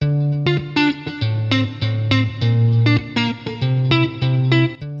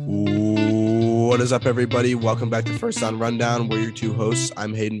What is up, everybody? Welcome back to First Down Rundown. We're your two hosts.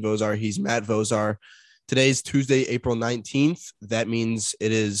 I'm Hayden Vozar. He's Matt Vozar. Today's Tuesday, April 19th. That means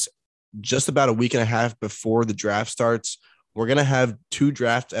it is just about a week and a half before the draft starts. We're going to have two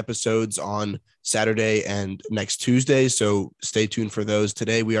draft episodes on Saturday and next Tuesday, so stay tuned for those.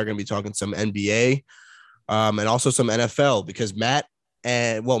 Today, we are going to be talking some NBA and also some NFL because Matt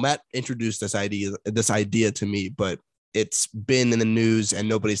introduced this idea to me, but it's been in the news and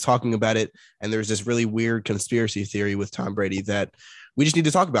nobody's talking about it. And there's this really weird conspiracy theory with Tom Brady that we just need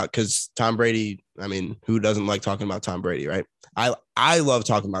to talk about because Tom Brady, I mean, who doesn't like talking about Tom Brady, right? I love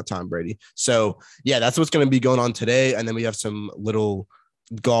talking about Tom Brady. So yeah, that's what's going to be going on today. And then we have some little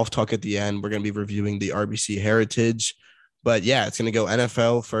golf talk at the end. We're going to be reviewing the RBC Heritage, but yeah, it's going to go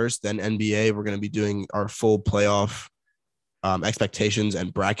NFL first, then NBA. We're going to be doing our full playoff expectations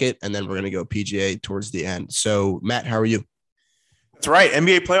and bracket, and then we're going to go PGA towards the end. So Matt, how are you? That's right.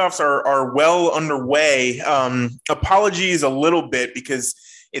 NBA playoffs are well underway. Apologies a little bit because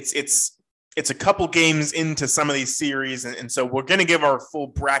it's a couple games into some of these series, and so we're going to give our full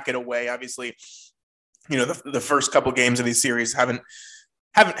bracket away. Obviously, you know, the first couple games of these series haven't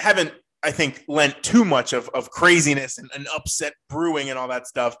I think lent too much of craziness and upset brewing and all that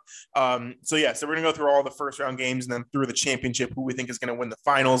stuff. So we're going to go through all the first round games and then through the championship, who we think is going to win the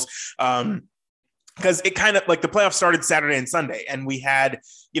finals. Because it kind of like the playoffs started Saturday and Sunday, and we had,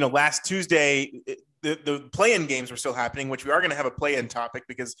 last Tuesday, the play-in games were still happening, which we are going to have a play-in topic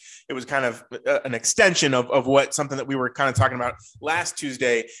because it was kind of an extension of something that we were kind of talking about last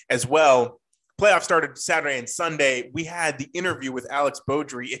Tuesday as well. Playoffs started Saturday and Sunday. We had the interview with Alex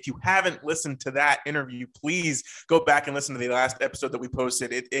Beaudry. If you haven't listened to that interview, please go back and listen to the last episode that we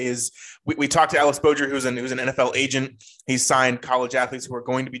posted. It is we talked to Alex Beaudry, who's an NFL agent. He's signed college athletes who are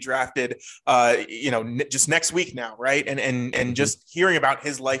going to be drafted, just next week now, right? And just hearing about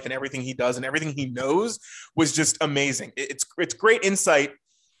his life and everything he does and everything he knows was just amazing. It's great insight.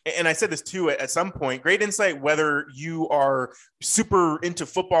 And I said this too at some point, great insight, whether you are super into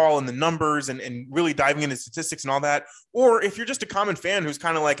football and the numbers and really diving into statistics and all that, or if you're just a common fan who's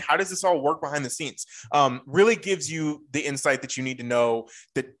kind of like, how does this all work behind the scenes? Really gives you the insight that you need to know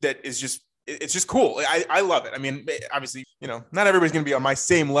that is just, it's just cool. I love it. I mean, obviously, not everybody's going to be on my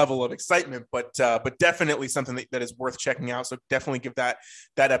same level of excitement, but definitely something that is worth checking out. So definitely give that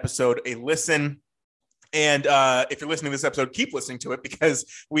episode a listen. And if you're listening to this episode, keep listening to it because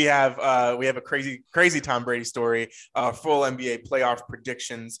we have a crazy Tom Brady story, full NBA playoff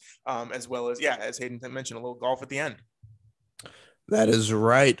predictions, as well as, as Hayden mentioned, a little golf at the end. That is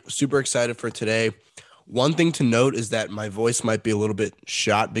right. Super excited for today. One thing to note is that my voice might be a little bit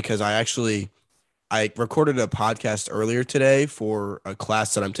shot because I recorded a podcast earlier today for a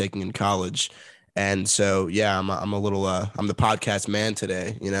class that I'm taking in college. And so, yeah, I'm a little, I'm the podcast man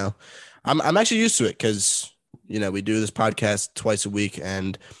today, I'm actually used to it because, we do this podcast twice a week.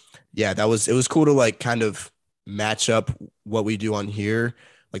 And yeah, it was cool to like kind of match up what we do on here,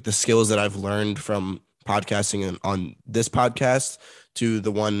 like the skills that I've learned from podcasting and on this podcast to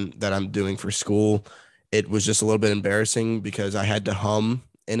the one that I'm doing for school. It was just a little bit embarrassing because I had to hum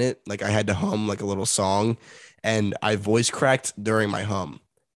in it. Like I had to hum like a little song and I voice cracked during my hum.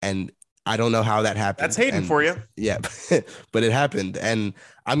 And I don't know how that happened. That's Hayden for you. Yeah, but it happened. And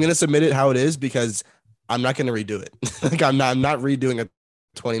I'm going to submit it how it is because I'm not going to redo it. Like I'm not redoing a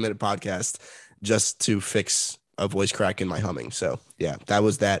 20-minute podcast just to fix a voice crack in my humming. So yeah, that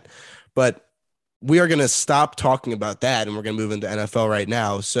was that. But we are going to stop talking about that and we're going to move into NFL right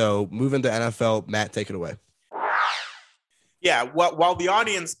now. So move into NFL, Matt, take it away. Yeah, while the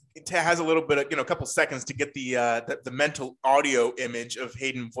audience has a little bit of, a couple seconds to get the mental audio image of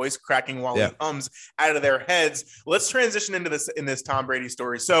Hayden voice cracking while he hums out of their heads, let's transition into this Tom Brady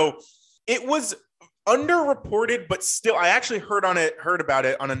story. So it was underreported, but still, I actually heard about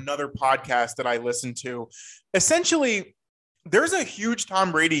it on another podcast that I listened to. Essentially, there's a huge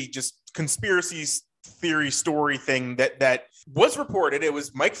Tom Brady just conspiracy theory story thing that was reported. It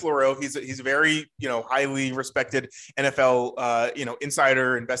was Mike Florio. He's a very, highly respected NFL,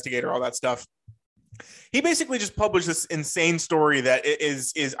 insider, investigator, all that stuff. He basically just published this insane story that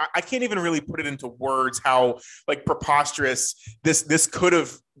is I can't even really put it into words how like preposterous this could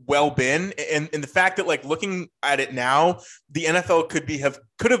have well been. And the fact that like looking at it now, the NFL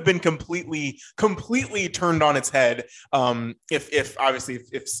could have been completely turned on its head.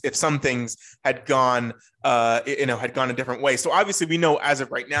 If some things had gone, had gone a different way. So obviously we know as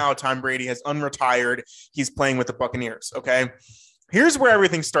of right now, Tom Brady has unretired. He's playing with the Buccaneers. Okay. Here's where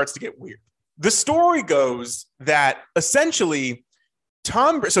everything starts to get weird. The story goes that essentially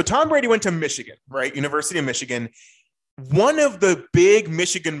Tom Brady went to Michigan, right? University of Michigan, one of the big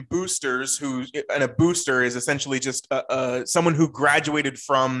Michigan boosters and a booster is essentially just someone who graduated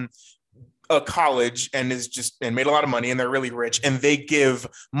from a college and made a lot of money and they're really rich and they give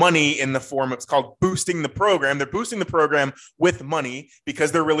money in the form of, it's called boosting the program. They're boosting the program with money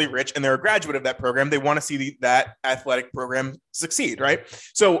because they're really rich and they're a graduate of that program. They want to see that athletic program succeed, right?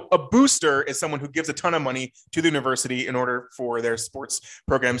 So a booster is someone who gives a ton of money to the university in order for their sports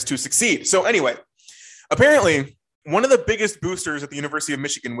programs to succeed. So anyway, apparently one of the biggest boosters at the University of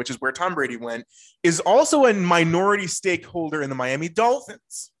Michigan, which is where Tom Brady went, is also a minority stakeholder in the Miami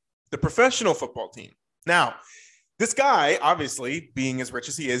Dolphins, the professional football team. Now, this guy, obviously, being as rich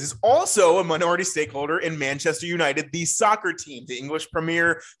as he is also a minority stakeholder in Manchester United, the soccer team, the English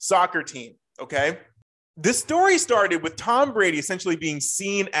Premier Soccer team, okay? This story started with Tom Brady essentially being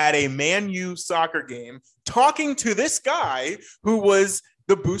seen at a Man U soccer game talking to this guy who was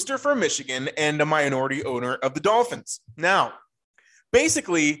the booster for Michigan and a minority owner of the Dolphins. Now,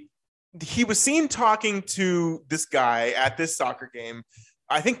 basically, he was seen talking to this guy at this soccer game,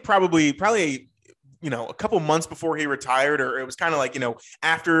 I think probably, a couple months before he retired, or it was kind of like,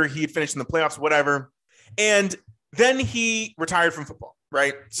 after he had finished in the playoffs, whatever. And then he retired from football,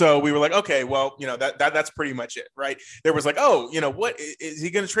 right? So we were like, okay, well, that's pretty much it, right? There was like, oh, what is he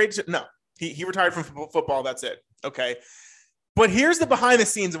going to trade? No, he retired from football. That's it. Okay. But here's the behind the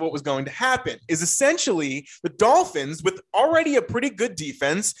scenes of what was going to happen is essentially the Dolphins, with already a pretty good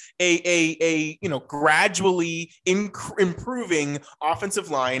defense, a gradually improving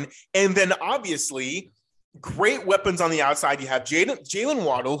offensive line, and then obviously great weapons on the outside. You have Jalen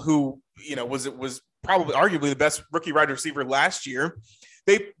Waddle, who was probably arguably the best rookie wide receiver last year.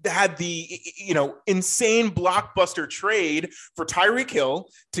 They had the, insane blockbuster trade for Tyreek Hill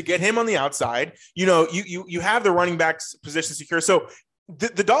to get him on the outside. You have the running backs position secure. So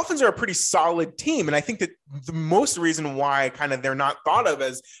the Dolphins are a pretty solid team. And I think that the most reason why kind of they're not thought of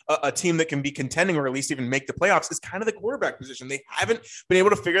as a team that can be contending or at least even make the playoffs is kind of the quarterback position. They haven't been able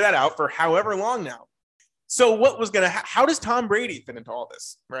to figure that out for however long now. So how does Tom Brady fit into all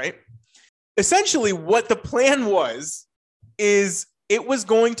this, right? Essentially what the plan is it was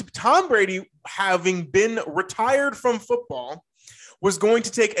going to, Tom Brady, having been retired from football, was going to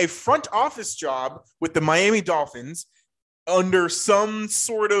take a front office job with the Miami Dolphins under some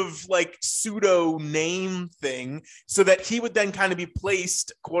sort of like pseudo name thing so that he would then kind of be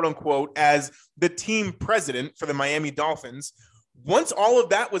placed, quote unquote, as the team president for the Miami Dolphins. Once all of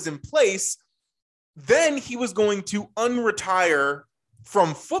that was in place, then he was going to unretire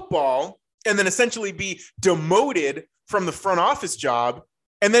from football and then essentially be demoted from the front office job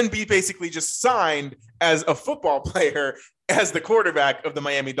and then be basically just signed as a football player as the quarterback of the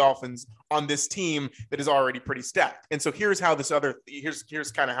Miami Dolphins on this team that is already pretty stacked. And so here's how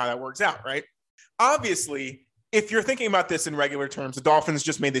here's kind of how that works out, right? Obviously, if you're thinking about this in regular terms, the Dolphins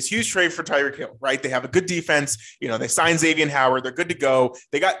just made this huge trade for Tyreek Hill, right? They have a good defense. They signed Xavier Howard. They're good to go.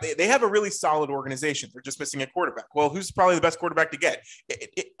 They have a really solid organization. They're just missing a quarterback. Well, who's probably the best quarterback to get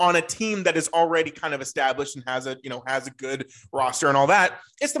on a team that is already kind of established and has a good roster and all that?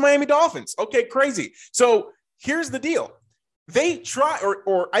 It's the Miami Dolphins. Okay, crazy. So here's the deal. They try,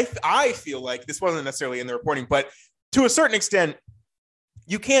 or I feel like this wasn't necessarily in the reporting, but to a certain extent,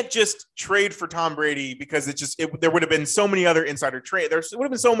 you can't just trade for Tom Brady because there would have been so many other insider trade. There would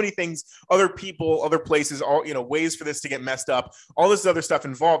have been so many things, other people, other places, all, ways for this to get messed up, all this other stuff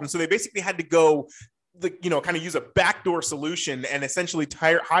involved. And so they basically had to go, kind of use a backdoor solution and essentially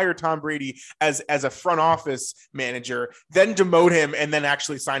hire Tom Brady as a front office manager, then demote him and then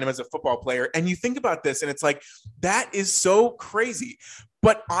actually sign him as a football player. And you think about this and it's like, that is so crazy.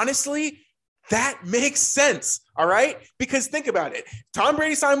 But honestly, that makes sense, all right? Because think about it. Tom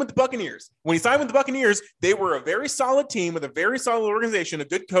Brady signed with the Buccaneers. When he signed with the Buccaneers, they were a very solid team with a very solid organization, a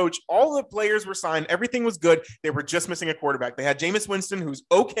good coach. All the players were signed. Everything was good. They were just missing a quarterback. They had Jameis Winston, who's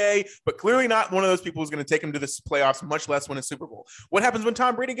okay, but clearly not one of those people who's going to take him to the playoffs, much less win a Super Bowl. What happens when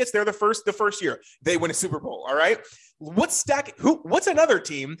Tom Brady gets there the first year? They win a Super Bowl, all right? What's another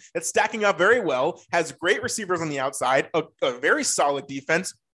team that's stacking up very well, has great receivers on the outside, a very solid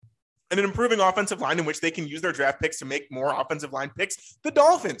defense, and an improving offensive line in which they can use their draft picks to make more offensive line picks? The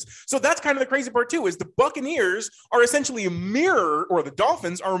Dolphins. So that's kind of the crazy part too, is the Buccaneers are essentially a mirror, or the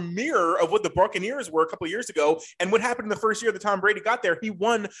Dolphins are a mirror of what the Buccaneers were a couple of years ago. And what happened in the first year that Tom Brady got there, he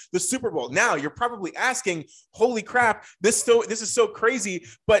won the Super Bowl. Now you're probably asking, holy crap, this is so crazy.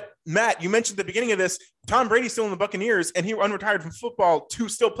 But Matt, you mentioned at the beginning of this, Tom Brady's still in the Buccaneers and he unretired from football to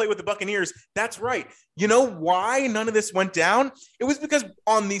still play with the Buccaneers. That's right. You know why none of this went down? It was because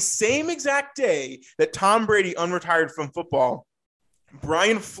on the same exact day that Tom Brady unretired from football,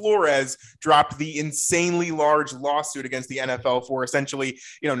 Brian Flores dropped the insanely large lawsuit against the NFL for essentially,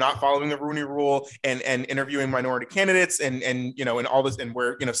 not following the Rooney Rule and interviewing minority candidates and all this, and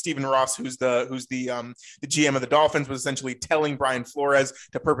where Stephen Ross, who's the GM of the Dolphins, was essentially telling Brian Flores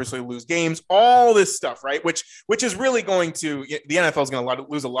to purposely lose games, all this stuff, right? Which is really going to, the NFL is going to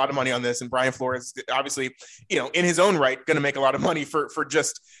lose a lot of money on this, and Brian Flores, obviously, in his own right, going to make a lot of money for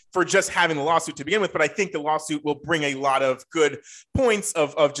just having the lawsuit to begin with. But I think the lawsuit will bring a lot of good points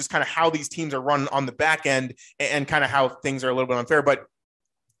of just kind of how these teams are run on the back end and kind of how things are a little bit unfair. But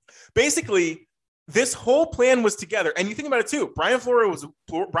basically, this whole plan was together. And you think about it too. Brian Flores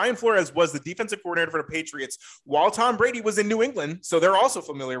was the defensive coordinator for the Patriots while Tom Brady was in New England. So they're also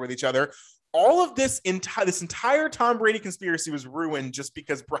familiar with each other. All of this entire Tom Brady conspiracy was ruined just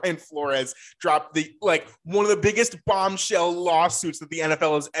because Brian Flores dropped one of the biggest bombshell lawsuits that the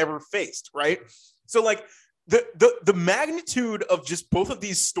NFL has ever faced, right? So the magnitude of just both of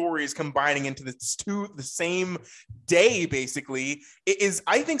these stories combining into the same day basically is,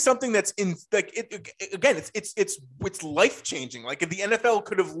 I think, something that's it's life changing. Like, if the NFL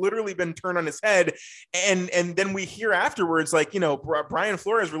could have literally been turned on its head, and then we hear afterwards, Brian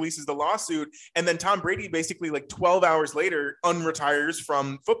Flores releases the lawsuit, and then Tom Brady basically 12 hours later unretires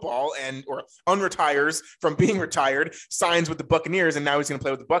from football or unretires from being retired, signs with the Buccaneers, and now he's going to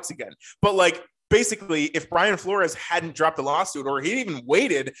play with the Bucs again. But basically, if Brian Flores hadn't dropped the lawsuit, or he even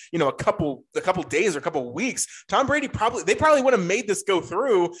waited, a couple days or a couple weeks, Tom Brady probably would have made this go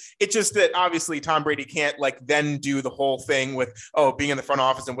through. It's just that obviously Tom Brady can't then do the whole thing with being in the front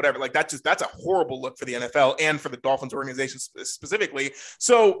office and whatever. That's a horrible look for the NFL and for the Dolphins organization specifically.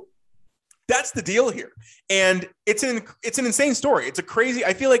 So that's the deal here, and it's an insane story. It's a crazy.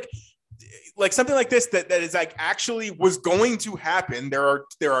 I feel like something like this that is actually was going to happen. There are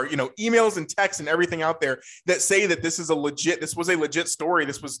emails and texts and everything out there that say that this was a legit story.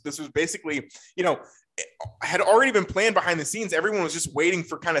 This was basically had already been planned behind the scenes. Everyone was just waiting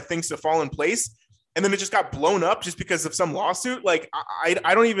for kind of things to fall in place, and then it just got blown up just because of some lawsuit. I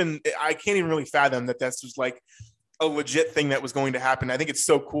can't even really fathom that that's just a legit thing that was going to happen. I think it's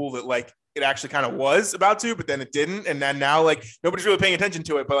so cool that it actually kind of was about to, but then it didn't. And then now nobody's really paying attention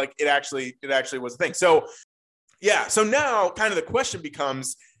to it, but it actually was a thing. So yeah. So now kind of the question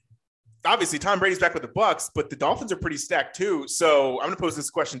becomes, obviously Tom Brady's back with the Bucs, but the Dolphins are pretty stacked too. So I'm going to pose this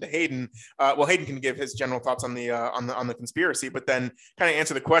question to Hayden. Hayden can give his general thoughts on the conspiracy, but then kind of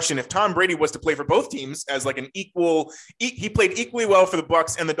answer the question: if Tom Brady was to play for both teams as an equal, he played equally well for the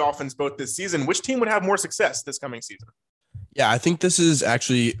Bucs and the Dolphins both this season, which team would have more success this coming season? Yeah, I think this is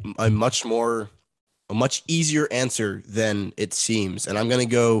actually a much easier answer than it seems. And I'm going to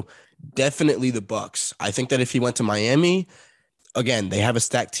go definitely the Bucs. I think that if he went to Miami, again, they have a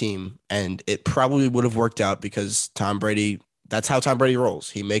stacked team, and it probably would have worked out because Tom Brady, that's how Tom Brady rolls.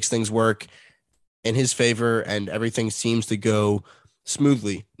 He makes things work in his favor, and everything seems to go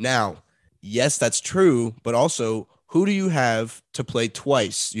smoothly. Now, yes, that's true, but also, who do you have to play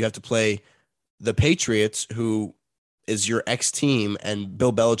twice? You have to play the Patriots, who is your ex-team, and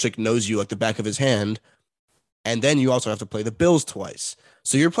Bill Belichick knows you like the back of his hand. And then you also have to play the Bills twice.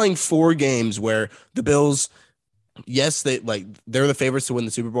 So you're playing 4 games where the Bills, yes, they're the favorites to win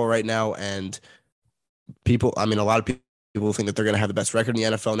the Super Bowl right now. And a lot of people think that they're going to have the best record in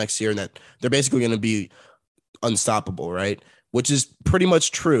the NFL next year and that they're basically going to be unstoppable, right? Which is pretty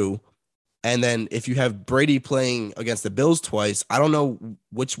much true. And then if you have Brady playing against the Bills twice, I don't know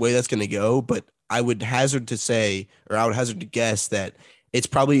which way that's going to go, but I would hazard to guess that it's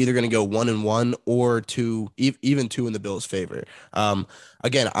probably either going to go 1-1 or 2, even 2 in the Bills' favor.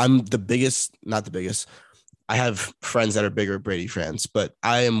 Again, I'm not the biggest. I have friends that are bigger Brady fans, but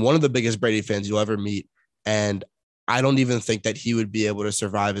I am one of the biggest Brady fans you'll ever meet. And I don't even think that he would be able to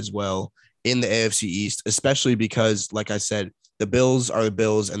survive as well in the AFC East, especially because, like I said, the Bills are the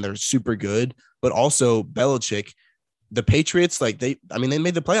Bills and they're super good, but also Belichick, the Patriots, they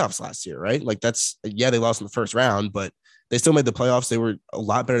made the playoffs last year, right? They lost in the first round, but they still made the playoffs. They were a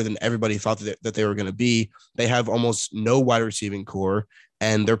lot better than everybody thought that they were going to be. They have almost no wide receiving core,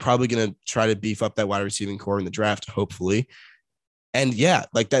 and they're probably going to try to beef up that wide receiving core in the draft, hopefully. And yeah,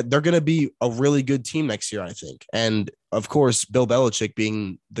 that they're going to be a really good team next year, I think. And of course, Bill Belichick,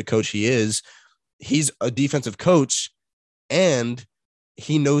 being the coach he is, he's a defensive coach, and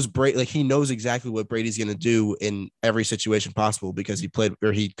he knows he knows exactly what Brady's going to do in every situation possible because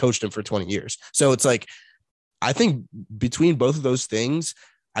he coached him for 20 years. So it's I think between both of those things,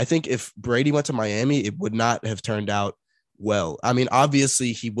 I think if Brady went to Miami, it would not have turned out well. I mean,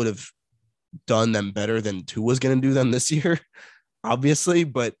 obviously he would have done them better than Tua was going to do them this year, obviously,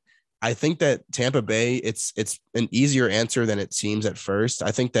 but I think that Tampa Bay, it's an easier answer than it seems at first.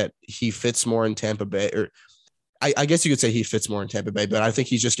 I think that he fits more in Tampa Bay, or I guess you could say he fits more in Tampa Bay, but I think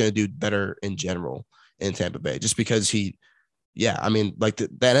he's just going to do better in general in Tampa Bay, just because I mean, like the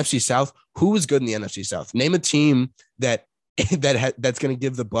NFC South, who was good in the NFC South? Name a team that that's going to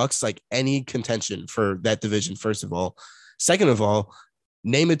give the Bucs like any contention for that division. First of all, second of all,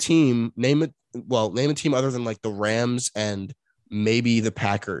 name a team other than like the Rams and maybe the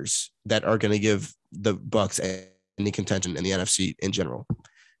Packers that are going to give the Bucs any contention in the NFC in general.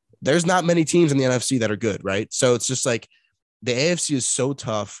 There's not many teams in the NFC that are good, right? So it's just like the AFC is so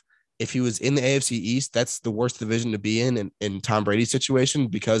tough. If he was in the AFC East, that's the worst division to be in Tom Brady's situation,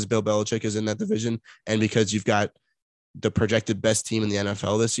 because Bill Belichick is in that division and because you've got the projected best team in the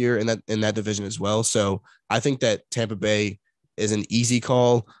NFL this year in that division as well. So I think that Tampa Bay is an easy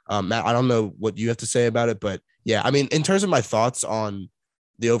call. Matt, I don't know what you have to say about it, but yeah, I mean, in terms of my thoughts on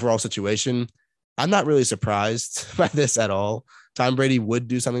the overall situation, I'm not really surprised by this at all. Tom Brady would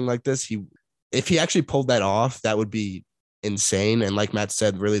do something like this. If he actually pulled that off, that would be insane. And like Matt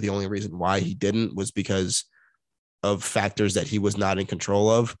said, really the only reason why he didn't was because of factors that he was not in control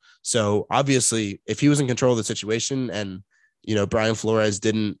of. So obviously, if he was in control of the situation and, Brian Flores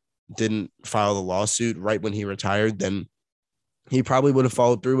didn't file the lawsuit right when he retired, then he probably would have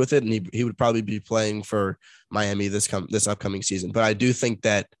followed through with it, and he would probably be playing for Miami this upcoming season. But I do think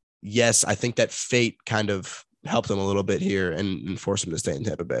that, yes, I think that fate kind of helped him a little bit here and forced him to stay in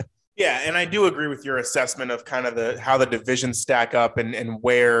Tampa Bay. Yeah, and I do agree with your assessment of kind of how the divisions stack up and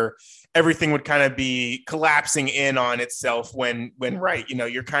where everything would kind of be collapsing in on itself when right,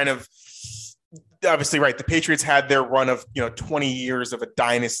 you're kind of obviously right. The Patriots had their run of 20 years of a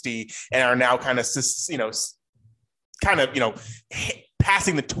dynasty and are now kind of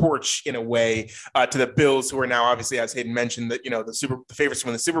passing the torch in a way to the Bills, who are now obviously, as Hayden mentioned, that the favorites to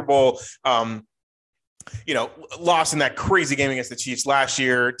win the Super Bowl. Lost in that crazy game against the Chiefs last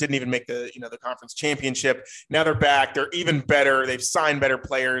year, didn't even make the conference championship. Now they're back. They're even better. They've signed better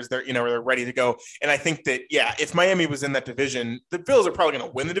players. They're ready to go. And I think that, if Miami was in that division, the Bills are probably going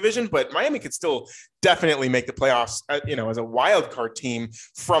to win the division, but Miami could still definitely make the playoffs, as a wild card team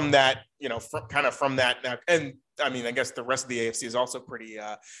from that, from that. And I mean, I guess the rest of the AFC is also pretty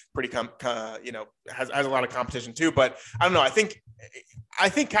has a lot of competition too, but I don't know. I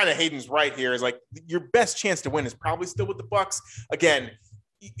think kind of Hayden's right here is like your best chance to win is probably still with the Bucs. Again,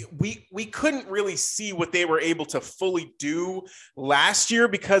 we couldn't really see what they were able to fully do last year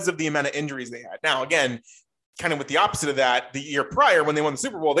because of the amount of injuries they had. Now, again, kind of with the opposite of that, the year prior when they won the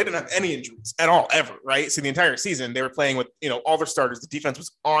Super Bowl, they didn't have any injuries at all, ever, right? So the entire season they were playing with, all their starters. The defense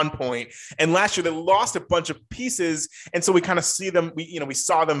was on point. And last year they lost a bunch of pieces. And so we kind of see them, we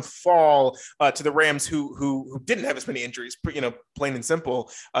saw them fall to the Rams who didn't have as many injuries, plain and simple,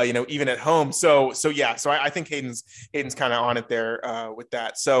 even at home. So I think Hayden's kind of on it there with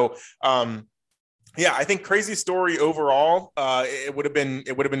that. So, I think crazy story overall. It would have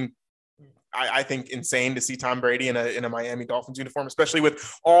been I think insane to see Tom Brady in a Miami Dolphins uniform, especially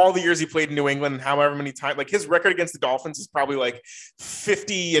with all the years he played in New England and however many times. Like his record against the Dolphins is probably like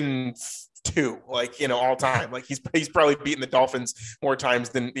 50-2, all time. Like he's probably beaten the Dolphins more times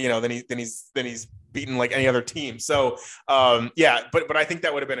than he's beaten like any other team. So but I think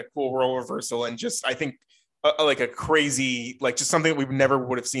that would have been a cool role reversal, and just I think like a crazy, like just something that we never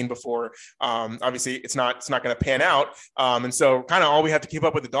would have seen before. Obviously it's not going to pan out. And so kind of all we have to keep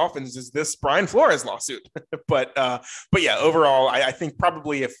up with the Dolphins is this Brian Flores lawsuit. but yeah, overall, I think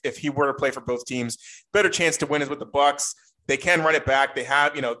probably if he were to play for both teams, better chance to win is with the Bucs. They can run it back. They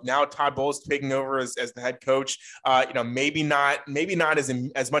have, now Todd Bowles taking over as the head coach. Maybe not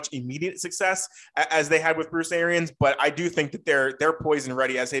as much immediate success as they had with Bruce Arians, but I do think that they're poised and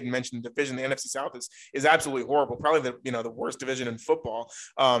ready. As Hayden mentioned, the division, the NFC South is absolutely horrible. Probably the worst division in football.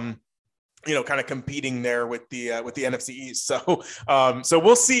 Kind of competing there with the NFC East. So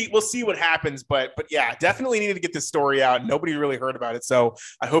we'll see what happens, but yeah, definitely needed to get this story out. Nobody really heard about it. So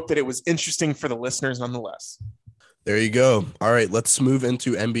I hope that it was interesting for the listeners nonetheless. There you go. All right, let's move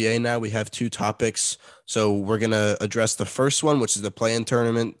into NBA now. We have two topics. So we're going to address the first one, which is the play-in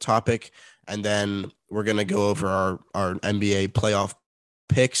tournament topic, and then we're going to go over our NBA playoff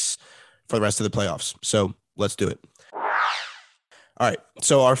picks for the rest of the playoffs. So let's do it. All right,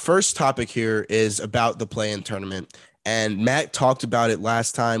 so our first topic here is about the play-in tournament, and Matt talked about it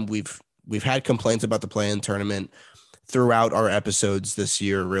last time. We've had complaints about the play-in tournament throughout our episodes this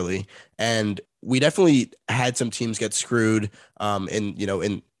year, really, and we definitely had some teams get screwed in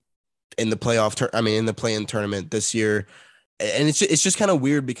the playoff. In the play-in tournament this year, and it's just kind of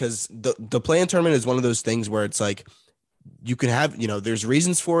weird because the play-in tournament is one of those things where it's like you can have, there's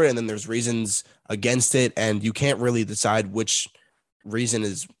reasons for it and then there's reasons against it. And you can't really decide which reason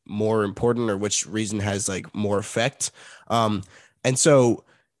is more important or which reason has like more effect. And so,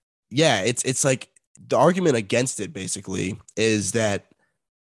 yeah, it's like the argument against it basically is that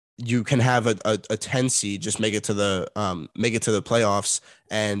you can have a 10 seed just make it to the playoffs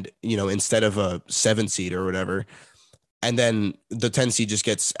and, instead of a 7 seed or whatever. And then the 10 seed just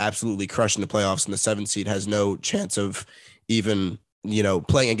gets absolutely crushed in the playoffs and the 7 seed has no chance of even,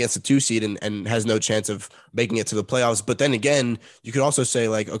 playing against the 2 seed and has no chance of making it to the playoffs. But then again, you could also say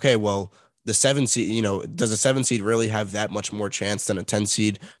like, okay, well, the 7 seed, does a 7 seed really have that much more chance than a 10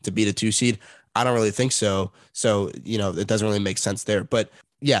 seed to beat a 2 seed? I don't really think so. So, it doesn't really make sense there. But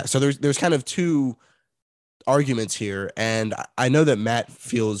yeah, so there's kind of two arguments here. And I know that Matt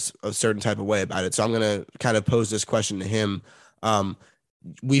feels a certain type of way about it. So I'm going to kind of pose this question to him.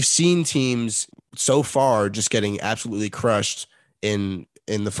 We've seen teams so far just getting absolutely crushed in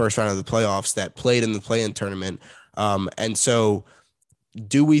the first round of the playoffs that played in the play-in tournament. And so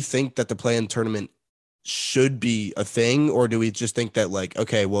do we think that the play-in tournament should be a thing, or do we just think that like,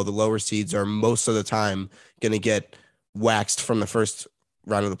 okay, well, the lower seeds are most of the time going to get waxed from the first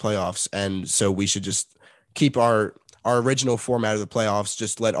round of the playoffs, and so we should just keep our original format of the playoffs,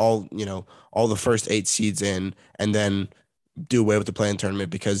 just let all the first 8 seeds in, and then do away with the play-in tournament,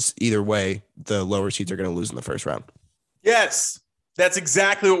 because either way, the lower seeds are going to lose in the first round. Yes, that's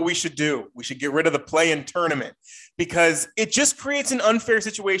exactly what we should do. We should get rid of the play-in tournament because it just creates an unfair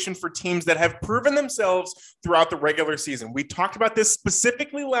situation for teams that have proven themselves throughout the regular season. We talked about this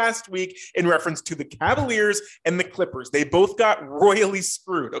specifically last week in reference to the Cavaliers and the Clippers. They both got royally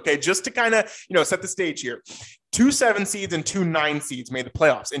screwed. Okay, just to kind of, set the stage here. 2 7 seeds and 2 9 seeds made the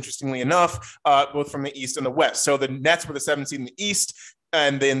playoffs, interestingly enough, both from the East and the West. So the Nets were the 7 seed in the East,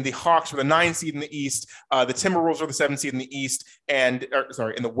 and then the Hawks were the 9 seed in the East. The Timberwolves were the 7 seed in the East, in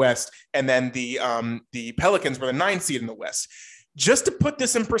the West. And then the Pelicans were the 9 seed in the West. Just to put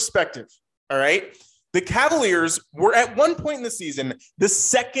this in perspective, all right, the Cavaliers were at one point in the season the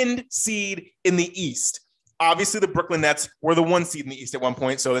 2nd seed in the East. Obviously, the Brooklyn Nets were the 1 seed in the East at one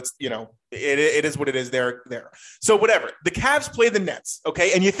point. So it's, it is what it is there. So whatever. The Cavs play the Nets,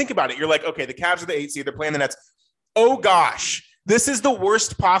 okay? And you think about it. You're like, okay, the Cavs are the 8 seed. They're playing the Nets. Oh, gosh. This is the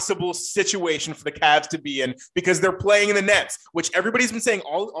worst possible situation for the Cavs to be in because they're playing in the Nets, which everybody's been saying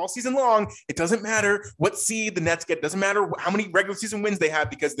all season long. It doesn't matter what seed the Nets get. It doesn't matter how many regular season wins they have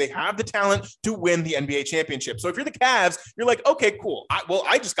because they have the talent to win the NBA championship. So if you're the Cavs, you're like, okay, cool.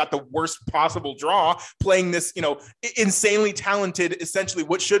 I just got the worst possible draw playing this, insanely talented, essentially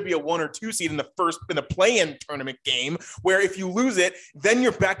what should be a 1 or 2 seed in the play-in tournament game, where if you lose it, then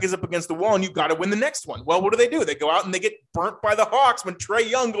your back is up against the wall and you've got to win the next one. Well, what do? They go out and they get burnt by the Hawks when Trae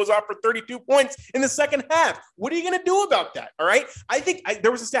Young goes off for 32 points in the second half. What are you going to do about that? All right. I think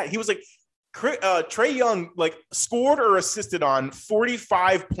there was a stat. He was like, Trae Young scored or assisted on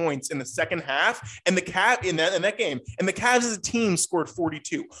 45 points in the second half, and the Cavs in that game, and the Cavs as a team scored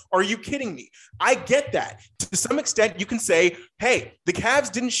 42. Are you kidding me? I get that. To some extent, you can say, hey, the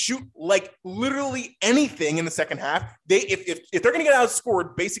Cavs didn't shoot literally anything in the second half. If they're going to get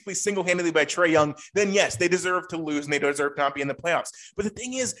outscored basically single-handedly by Trae Young, then yes, they deserve to lose and they deserve to not be in the playoffs. But the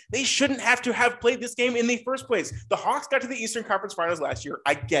thing is, they shouldn't have to have played this game in the first place. The Hawks got to the Eastern Conference Finals last year.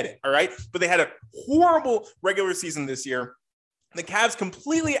 I get it. All right. But they had a horrible regular season this year. The Cavs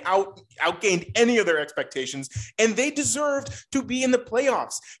completely outgained any of their expectations, and they deserved to be in the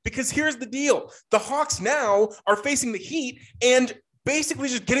playoffs because here's the deal. The Hawks now are facing the Heat and basically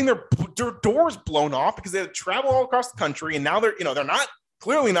just getting their doors blown off because they had to travel all across the country, and now they're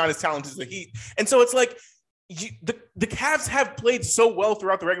clearly not as talented as the Heat. And so it's like, the Cavs have played so well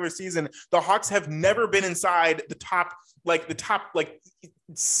throughout the regular season. The Hawks have never been inside the top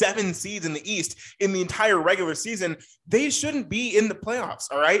 7 seeds in the East in the entire regular season. They shouldn't be in the playoffs.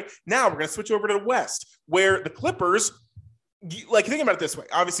 All right. Now we're going to switch over to the West, where the Clippers, think about it this way.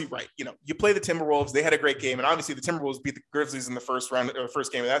 Obviously, right. You play the Timberwolves. They had a great game. And obviously the Timberwolves beat the Grizzlies in the first round or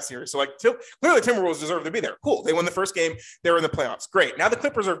first game of that series. So clearly the Timberwolves deserve to be there. Cool. They won the first game. They were in the playoffs. Great. Now the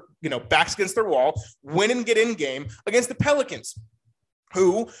Clippers are, backs against their wall, win and get in game against the Pelicans,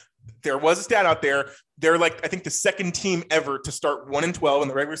 who there was a stat out there. They're I think the second team ever to start 1-12 in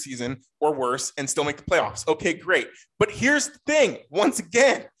the regular season or worse and still make the playoffs. Okay, great. But here's the thing. Once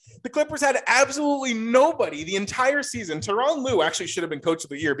again, the Clippers had absolutely nobody the entire season. Tyronn Lue actually should have been coach of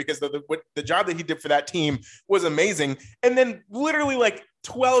the year because the job that he did for that team was amazing. And then literally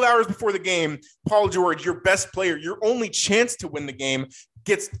 12 hours before the game, Paul George, your best player, your only chance to win the game,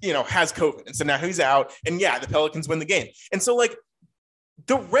 has COVID. And so now he's out. And yeah, the Pelicans win the game. And so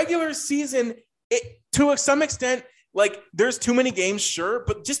the regular season, to some extent, Like, there's too many games, sure,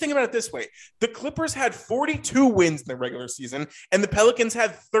 but just think about it this way. The Clippers had 42 wins in the regular season, and the Pelicans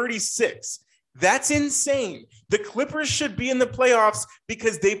had 36. That's insane. The Clippers should be in the playoffs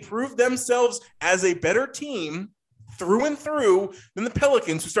because they proved themselves as a better team through and through than the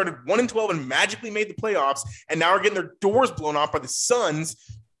Pelicans, who started 1-12 and magically made the playoffs and now are getting their doors blown off by the Suns.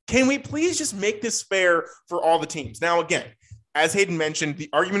 Can we please just make this fair for all the teams? Now, again, as Hayden mentioned, the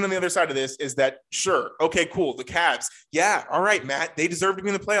argument on the other side of this is that, sure, okay, cool, the Cavs, yeah, all right, Matt, they deserve to be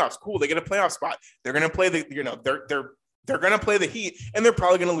in the playoffs. Cool, they get a playoff spot. They're going to play they're going to play the Heat, and they're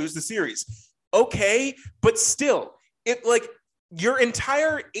probably going to lose the series. Okay, but still, your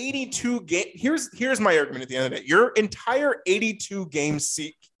entire 82 game. Here's my argument at the end of the day. Your entire 82 game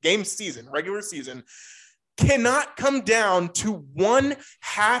season, regular season, cannot come down to one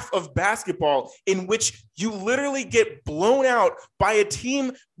half of basketball in which you literally get blown out by a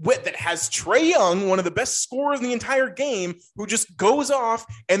team that has Trae Young, one of the best scorers in the entire game, who just goes off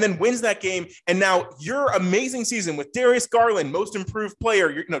and then wins that game. And now your amazing season with Darius Garland, most improved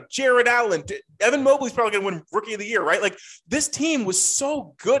player, Jared Allen, Evan Mobley's probably going to win Rookie of the Year, right? Like, this team was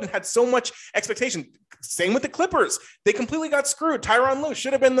so good and had so much expectation. Same with the Clippers. They completely got screwed. Tyronn Lue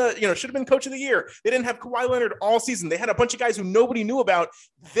should have been coach of the year. They didn't have Kawhi Leonard all season. They had a bunch of guys who nobody knew about.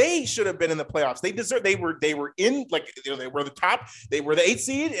 They should have been in the playoffs. They were in, they were the top. They were the 8th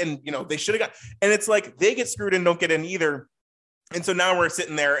seed, and they should have got. And it's like they get screwed and don't get in either. And so now we're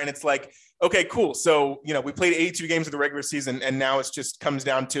sitting there, and it's like, okay, cool. So we played 82 games of the regular season, and now it just comes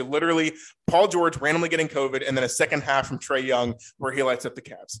down to literally Paul George randomly getting COVID, and then a second half from Trae Young where he lights up the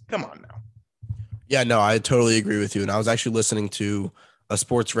Cavs. Come on now. Yeah, no, I totally agree with you. And I was actually listening to a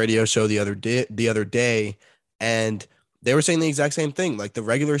sports radio show the other day, and they were saying the exact same thing. Like, the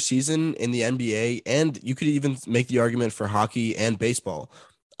regular season in the NBA, and you could even make the argument for hockey and baseball,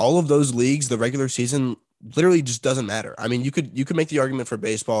 all of those leagues, the regular season literally just doesn't matter. I mean, you could make the argument for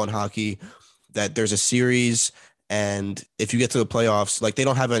baseball and hockey that there's a series, and if you get to the playoffs, like, they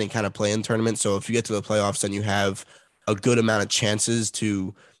don't have any kind of play-in tournament. So if you get to the playoffs, then you have a good amount of chances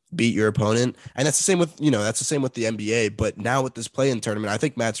to beat your opponent. And that's the same with, the NBA. But now with this play-in tournament, I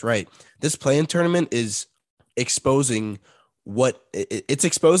think Matt's right. This play-in tournament is exposing like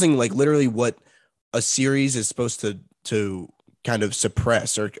literally what a series is supposed to kind of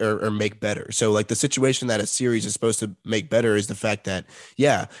suppress or make better. So, like, the situation that a series is supposed to make better is the fact that,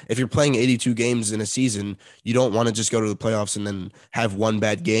 yeah, if you're playing 82 games in a season, you don't want to just go to the playoffs and then have one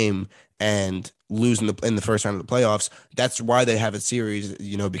bad game and lose in the first round of the playoffs. That's why they have a series,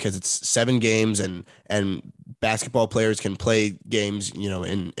 because it's 7 games and basketball players can play games,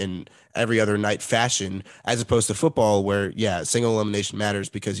 in every other night fashion, as opposed to football where, yeah, single elimination matters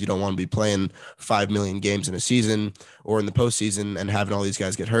because you don't want to be playing 5 million games in a season or in the postseason and having all these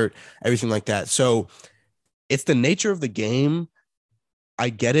guys get hurt, everything like that. So it's the nature of the game. I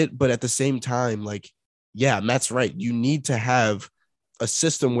get it. But at the same time, like, yeah, Matt's right. You need to have a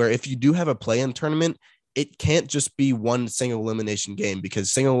system where if you do have a play-in tournament, it can't just be one single elimination game,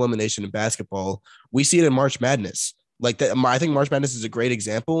 because single elimination in basketball, we see it in March Madness. Like that, I think March Madness is a great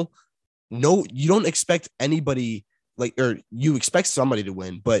example. No, you don't expect anybody or you expect somebody to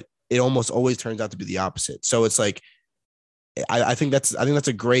win, but it almost always turns out to be the opposite. So it's like, I think that's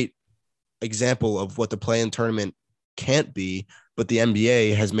a great example of what the play-in tournament can't be, but the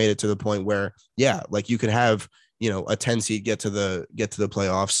NBA has made it to the point where, yeah, like you could have, a 10 seed get to the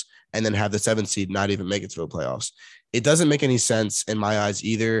playoffs and then have the 7 seed not even make it to the playoffs. It doesn't make any sense in my eyes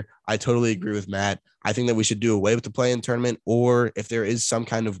either. I totally agree with Matt. I think that we should do away with the play-in tournament, or if there is some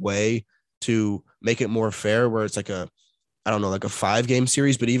kind of way to make it more fair where it's like a 5-game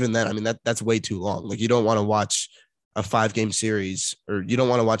series, but even then, I mean, that's way too long. Like, you don't want to watch a 5-game series, or you don't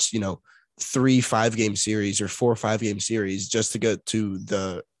want to watch, 3 5-game series or 4 5-game series just to get to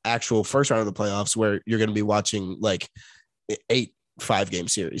the actual first round of the playoffs where you're going to be watching like 8 5-game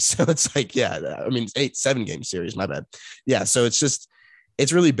series. So it's like, yeah, I mean, 8 7-game series, my bad. Yeah. So it's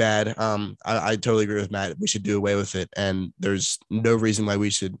really bad. I totally agree with Matt. We should do away with it. And there's no reason why we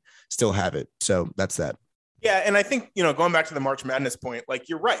should still have it. So that's that. Yeah, and I think, going back to the March Madness point, like,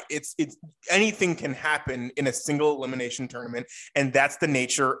 you're right. It's anything can happen in a single elimination tournament, and that's the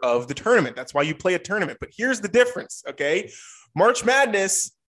nature of the tournament. That's why you play a tournament. But here's the difference, okay? March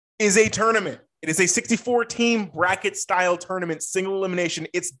Madness is a tournament. It is a 64-team bracket-style tournament, single elimination.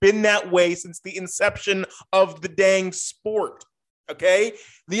 It's been that way since the inception of the dang sport. Okay.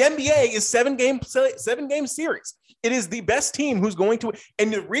 The NBA is seven game series. It is the best team who's going to,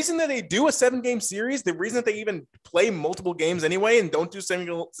 and the reason that they do a 7-game series, the reason that they even play multiple games anyway and don't do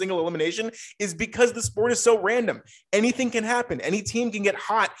single elimination is because the sport is so random. Anything can happen. Any team can get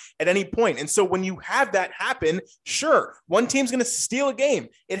hot at any point. And so when you have that happen, sure, one team's going to steal a game.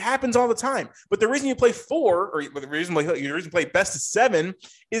 It happens all the time. But the reason you play 4, or the reason you play best of 7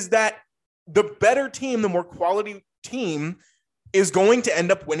 is that the better team, the more quality team is going to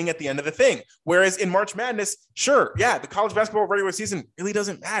end up winning at the end of the thing. Whereas in March Madness, sure, yeah, the college basketball regular season really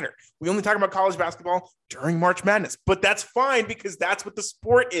doesn't matter. We only talk about college basketball during March Madness, but that's fine because that's what the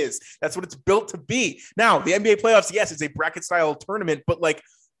sport is. That's what it's built to be. Now, the NBA playoffs, yes, it's a bracket style tournament, but like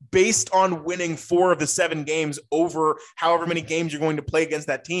based on winning 4 of the 7 games over however many games you're going to play against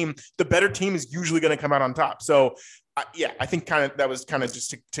that team, the better team is usually going to come out on top. So yeah, I think that was kind of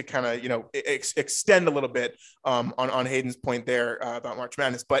just to kind of, extend a little bit on Hayden's point there about March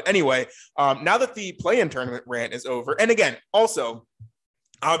Madness. But anyway, now that the play-in tournament rant is over, and again, also,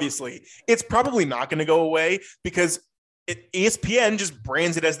 obviously, it's probably not going to go away because ESPN just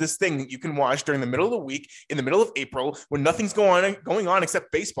brands it as this thing that you can watch during the middle of the week, in the middle of April, when nothing's going on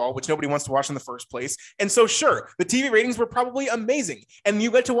except baseball, which nobody wants to watch in the first place. And so, sure, the TV ratings were probably amazing, and you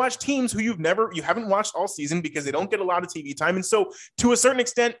get to watch teams who you haven't watched all season because they don't get a lot of TV time. And so, to a certain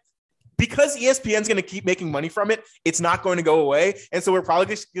extent, because ESPN's going to keep making money from it, it's not going to go away. And so we're probably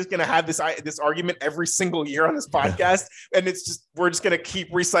just going to have this argument every single year on this podcast. And we're just going to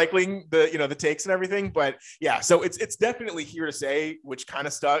keep recycling the takes and everything. But yeah, so it's definitely here to say, which kind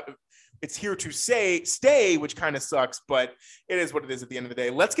of stuck. It's here to stay, which kind of sucks, but it is what it is at the end of the day.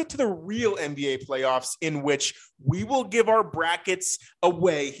 Let's get to the real NBA playoffs, in which we will give our brackets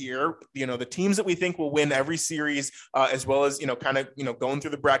away here. The teams that we think will win every series, as well as, going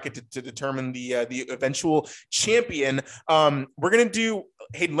through the bracket to determine the eventual champion. We're going to do,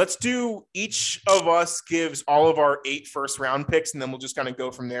 Hayden, let's do, each of us gives all of our 8 first round picks, and then we'll just kind of go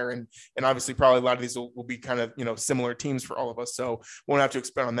from there. And obviously probably a lot of these will be kind of, similar teams for all of us. So won't have to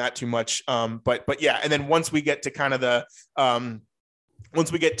expand on that too much. But yeah. And then once we get to kind of the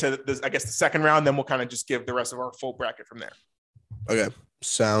second round, then we'll kind of just give the rest of our full bracket from there. Okay.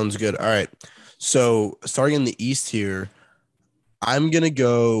 Sounds good. All right. So starting in the East here, I'm going to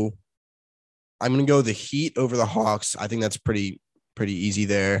go the Heat over the Hawks. I think that's pretty easy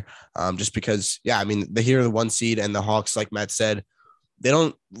there. Just because, yeah, I mean, the Heat are the 1 seed, and the Hawks, like Matt said, they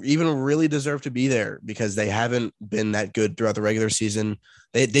don't even really deserve to be there because they haven't been that good throughout the regular season.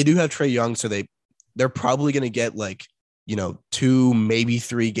 They do have Trae Young, so they're probably going to get 2, maybe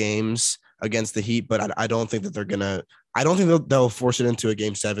 3 games against the Heat, but I don't think that they're gonna. I don't think they'll force it into a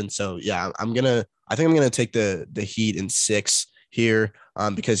game 7. So yeah, I think I'm gonna take the Heat in 6 here,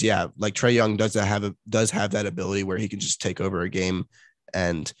 because yeah, like Trae Young does have that ability where he can just take over a game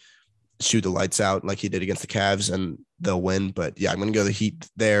and shoot the lights out like he did against the Cavs, and they'll win. But yeah, I'm gonna go the Heat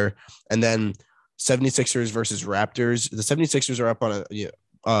there, and then 76ers versus Raptors. The 76ers are up on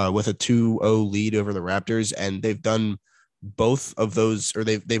with a 2-0 lead over the Raptors, and they've done both of those, or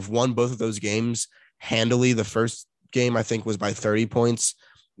they've won both of those games handily. The first game, I think, was by 30 points.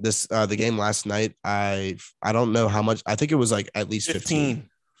 The game last night, I don't know how much. I think it was like at least 15.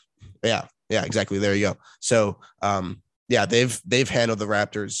 Yeah, exactly. There you go. So yeah, they've handled the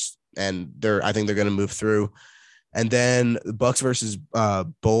Raptors, and I think they're going to move through. And then Bucks versus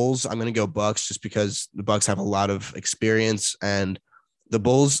Bulls. I'm going to go Bucks just because the Bucks have a lot of experience, and the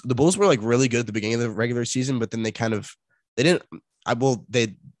Bulls were like really good at the beginning of the regular season, but then they kind of did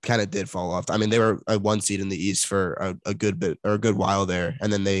fall off. I mean, they were a 1 seed in the East for a good bit, or a good while there,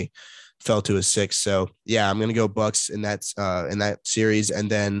 and then they fell to a 6. So yeah, I'm going to go Bucks in that series. And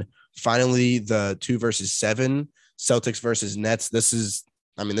then finally the 2 versus 7, Celtics versus Nets. This is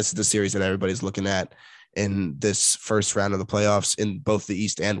the series that everybody's looking at in this first round of the playoffs in both the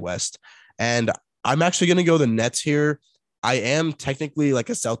East and West. And I'm actually going to go the Nets here. I am technically like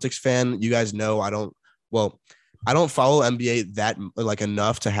a Celtics fan. You guys know I don't follow NBA that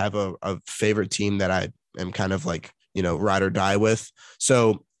enough to have a favorite team that I am kind of ride or die with.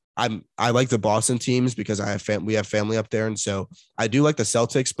 So I like the Boston teams because we have family up there. And so I do like the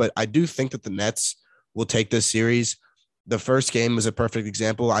Celtics, but I do think that the Nets will take this series. The first game was a perfect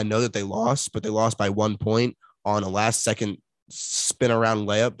example. I know that they lost, but they lost by 1 point on a last second spin around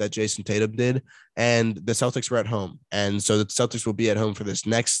layup that Jason Tatum did. And the Celtics were at home. And so the Celtics will be at home for this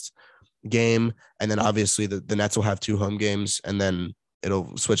next game. And then obviously the Nets will have 2 home games, and then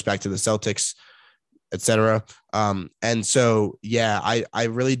it'll switch back to the Celtics, etc. And so, yeah, I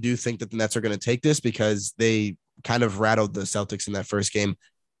really do think that the Nets are going to take this because they kind of rattled the Celtics in that first game.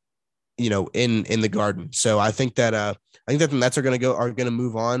 in the Garden. So I think that the Nets are going to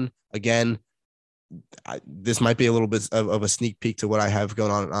move on again. This might be a little bit of a sneak peek to what I have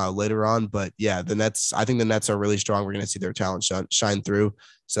going on later on, but yeah, I think the Nets are really strong. We're going to see their talent shine through.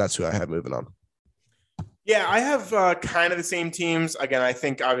 So that's who I have moving on. Yeah, I have kind of the same teams. Again, I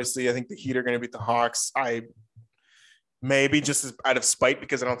think the Heat are going to beat the Hawks. Maybe just out of spite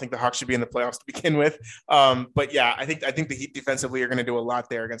because I don't think the Hawks should be in the playoffs to begin with. But yeah, I think the Heat defensively are going to do a lot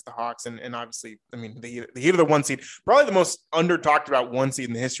there against the Hawks. And obviously, I mean, the Heat are the 1 seed, probably the most under talked about 1 seed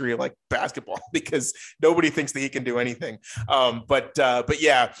in the history of like basketball because nobody thinks the Heat can do anything. But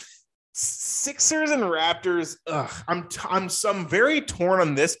yeah, Sixers and Raptors. I'm very torn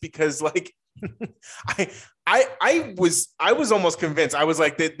on this because like I was almost convinced. I was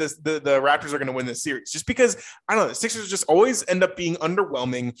like, the Raptors are going to win this series just because I don't know. The Sixers just always end up being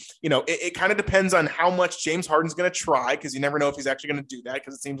underwhelming. It kind of depends on how much James Harden's going to try because you never know if he's actually going to do that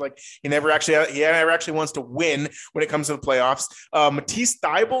because it seems like he never actually wants to win when it comes to the playoffs. Matisse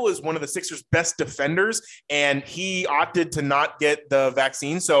Thybulle is one of the Sixers' best defenders, and he opted to not get the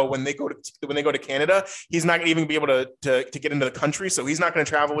vaccine. So when they go to Canada, he's not going to even be able to get into the country. So he's not going to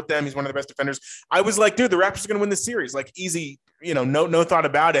travel with them. He's one of the best defenders. I was like, dude, the Raptors are going to win this series, like easy, no thought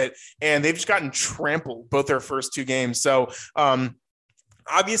about it. And they've just gotten trampled both their first 2 games. So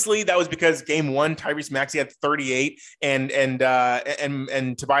obviously that was because game 1, Tyrese Maxey had 38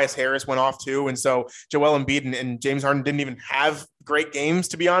 and Tobias Harris went off too. And so Joel Embiid and James Harden didn't even have great games,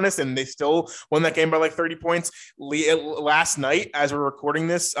 to be honest. And they still won that game by like 30 points. Last night, as we're recording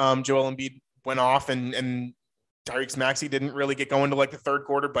this, Joel Embiid went off and Tyrese Maxey didn't really get going to like the third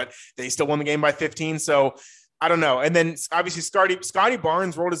quarter, but they still won the game by 15. So I don't know. And then obviously Scotty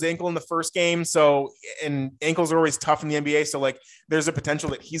Barnes rolled his ankle in the first game. So, and ankles are always tough in the NBA. So like there's a potential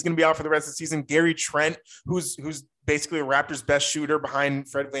that he's going to be out for the rest of the season. Gary Trent, who's basically the Raptors' best shooter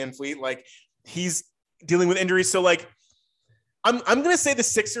behind Fred VanVleet, like he's dealing with injuries. So like, I'm going to say the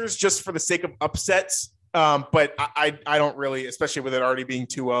Sixers just for the sake of upsets. But I don't really, especially with it already being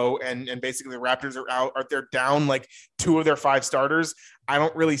 2-0 and basically the Raptors are out, they're down like 2 of their 5 starters. I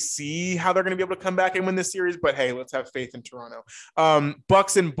don't really see how they're going to be able to come back and win this series, but hey, let's have faith in Toronto.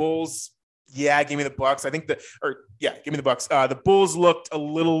 Bucks and Bulls. Yeah, give me the Bucks. Give me the Bucks. The Bucks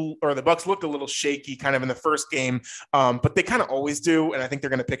looked a little shaky kind of in the first game, but they kind of always do. And I think they're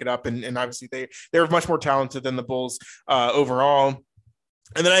going to pick it up. And obviously they're much more talented than the Bulls overall.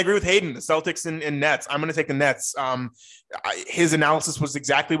 And then I agree with Hayden, the Celtics and Nets. I'm going to take the Nets. His analysis was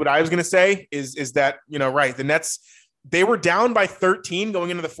exactly what I was going to say is that, right. The Nets, they were down by 13 going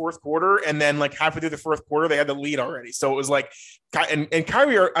into the fourth quarter. And then like halfway through the fourth quarter, they had the lead already. So it was like, and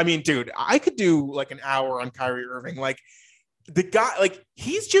Kyrie, I mean, dude, I could do like an hour on Kyrie Irving. Like the guy, like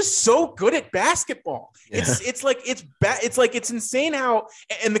he's just so good at basketball. Yeah. It's insane how,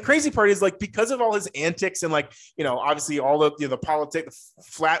 and the crazy part is like, because of all his antics and like, obviously all the politics, the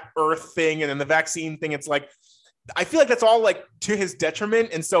flat earth thing, and then the vaccine thing, it's like, I feel like that's all like to his detriment.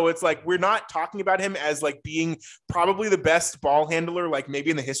 And so it's like, we're not talking about him as like being probably the best ball handler, like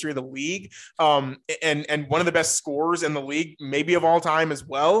maybe in the history of the league. And one of the best scorers in the league, maybe of all time as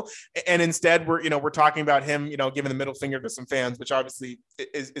well. And instead we're talking about him, giving the middle finger to some fans, which obviously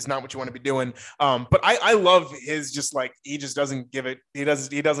is not what you want to be doing. But I love his, just like, he just doesn't give it. He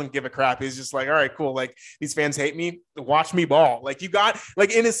doesn't give a crap. He's just like, all right, cool. Like these fans hate me. Watch me ball. Like you got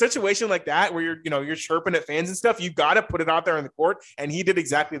like in a situation like that where you're chirping at fans and stuff, you got to put it out there in the court. And he did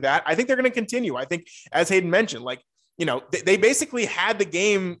exactly that. I think they're going to continue. I think, as Hayden mentioned, like, they basically had the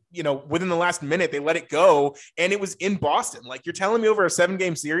game, within the last minute, they let it go, and it was in Boston. Like, you're telling me over a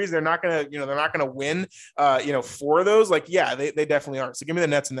 7-game series, they're not going to win, 4 of those. Like, yeah, they definitely are. So give me the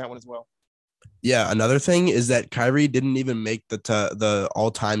Nets in that one as well. Yeah. Another thing is that Kyrie didn't even make the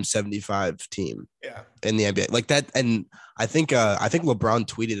all-time 75 team in the NBA like that. And I think LeBron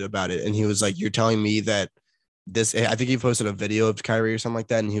tweeted about it, and he was like, you're telling me that I think he posted a video of Kyrie or something like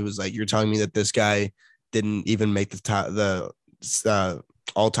that. And he was like, you're telling me that this guy didn't even make the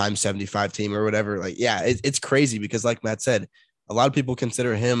all-time 75 team or whatever. Like, yeah, it's crazy because like Matt said, a lot of people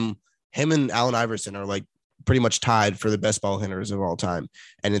consider him and Allen Iverson are like pretty much tied for the best ball handlers of all time.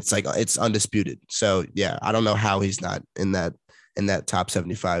 And it's like, it's undisputed. So yeah, I don't know how he's not in that top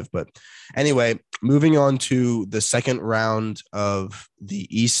 75, but anyway, moving on to the second round of the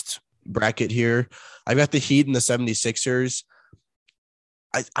East bracket here. I've got the Heat and the 76ers.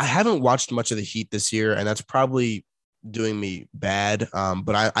 I haven't watched much of the Heat this year, and that's probably doing me bad.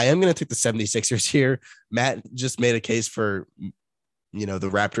 But I am going to take the 76ers here. Matt just made a case for, the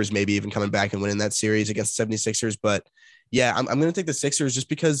Raptors maybe even coming back and winning that series against the 76ers. But yeah, I'm going to take the Sixers just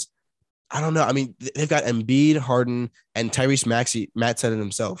because I don't know. I mean, they've got Embiid, Harden, and Tyrese Maxey. Matt said it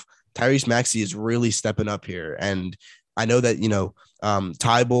himself. Tyrese Maxey is really stepping up here, and I know that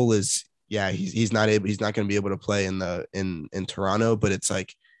Tybal is he's not going to be able to play in Toronto, but it's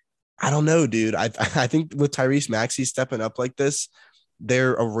like I don't know, dude. I think with Tyrese Maxey stepping up like this,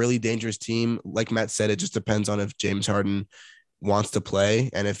 they're a really dangerous team. Like Matt said, it just depends on if James Harden wants to play,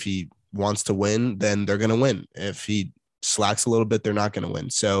 and if he wants to win, then they're going to win. If he slacks a little bit, they're not going to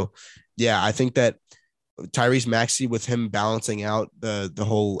win. So, yeah, I think that Tyrese Maxey, with him balancing out the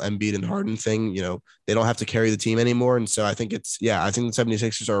whole Embiid and Harden thing, they don't have to carry the team anymore. And so I think the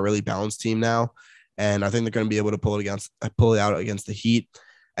 76ers are a really balanced team now. And I think they're going to be able to pull it out against the Heat.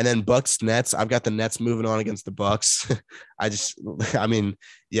 And then Bucks Nets, I've got the Nets moving on against the Bucks. I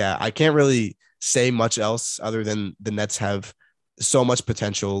can't really say much else other than the Nets have so much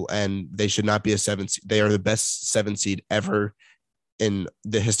potential and they should not be a 7 seed. They are the best 7 seed ever in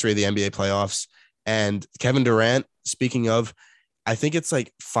the history of the NBA playoffs. And Kevin Durant, speaking of, I think it's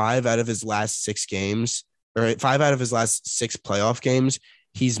like 5 out of his last 6 games, or 5 out of his last 6 playoff games,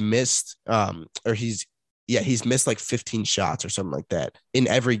 he's missed he's missed like 15 shots or something like that in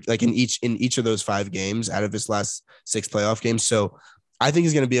each of those 5 games out of his last 6 playoff games. So I think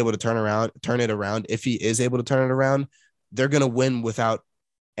he's going to be able to turn it around. If he is able to turn it around, they're going to win without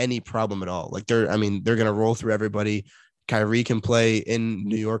any problem at all. Like they're going to roll through everybody. Kyrie can play in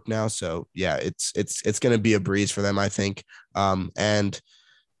New York now. So yeah, it's going to be a breeze for them, I think. And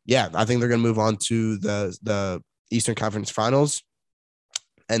yeah, I think they're going to move on to the Eastern Conference Finals.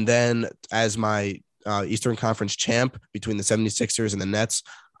 And then as my Eastern Conference champ between the 76ers and the Nets,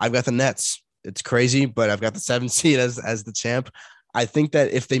 I've got the Nets. It's crazy, but I've got the 7 seed as the champ. I think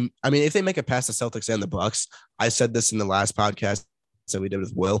that if they make it past the Celtics and the Bucks, I said this in the last podcast that we did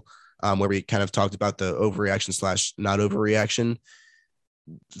with Will, where we kind of talked about the overreaction / not overreaction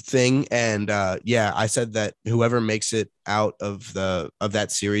thing. And I said that whoever makes it out of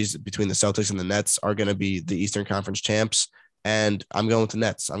that series between the Celtics and the Nets are going to be the Eastern Conference champs. And I'm going with the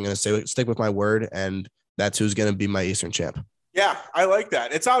Nets. I'm going to stick with my word, and that's who's going to be my Eastern champ. Yeah, I like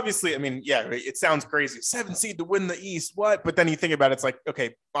that. It's obviously, it sounds crazy. 7 seed to win the East, what? But then you think about it, it's like,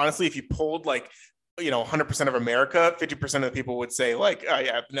 okay, honestly, if you polled 100% of America, 50% of the people would say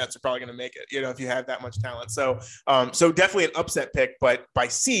the Nets are probably going to make it, if you have that much talent. So, so definitely an upset pick, but by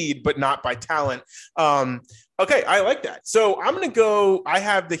seed, but not by talent. Okay, I like that. So I'm going to go. I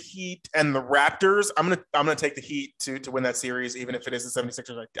have the Heat and the Raptors. I'm going to take the Heat to win that series, even if it is the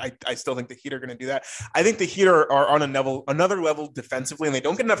 76ers. I still think the Heat are going to do that. I think the Heat are on another level defensively, and they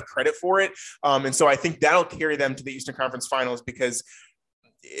don't get enough credit for it. And so I think that'll carry them to the Eastern Conference Finals because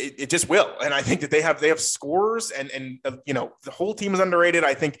it just will. And I think that they have scorers and the whole team is underrated.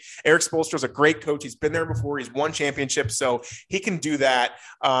 I think Eric Spoelstra is a great coach. He's been there before. He's won championships, so he can do that.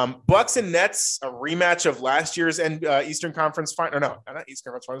 Bucks and Nets, a rematch of last year's Eastern Conference final. No, not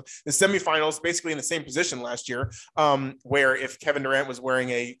Eastern Conference Finals. The semifinals, basically in the same position last year, where if Kevin Durant was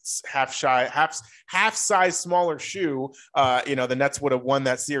wearing a half size smaller shoe, the Nets would have won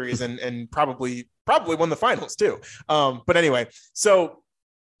that series and probably won the finals too. But anyway, so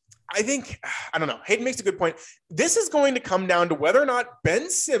I think, I don't know, Hayden makes a good point. This is going to come down to whether or not Ben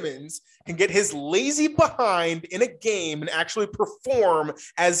Simmons can get his lazy behind in a game and actually perform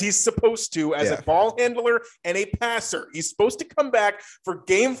as he's supposed to as a ball handler and a passer. He's supposed to come back for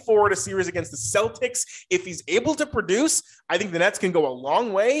game 4 of a series against the Celtics. If he's able to produce, I think the Nets can go a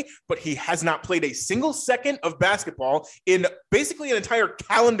long way, but he has not played a single second of basketball in basically an entire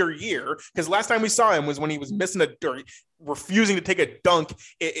calendar year, because last time we saw him was when he was missing refusing to take a dunk,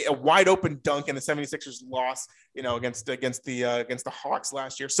 a wide open dunk, and the 76ers lost, against the Hawks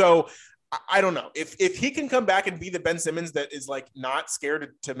last year. So I don't know if he can come back and be the Ben Simmons that is not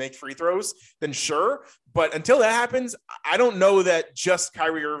scared to make free throws, then sure. But until that happens, I don't know that just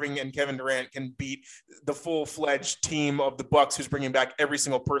Kyrie Irving and Kevin Durant can beat the full-fledged team of the Bucks, who's bringing back every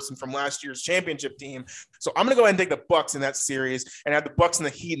single person from last year's championship team. So I'm going to go ahead and take the Bucks in that series and have the Bucks and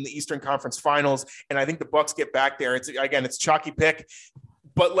the Heat in the Eastern Conference Finals. And I think the Bucks get back there. It's chalky pick,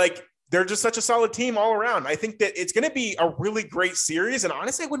 but they're just such a solid team all around. I think that it's going to be a really great series. And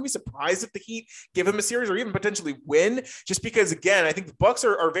honestly, I wouldn't be surprised if the Heat give him a series or even potentially win, just because, again, I think the Bucks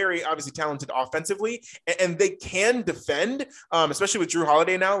are very obviously talented offensively and they can defend, especially with Jrue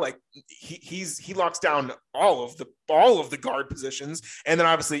Holiday now. He locks down all of the guard positions. And then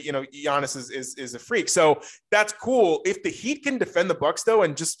obviously, Giannis is a freak. So that's cool. If the Heat can defend the Bucks though,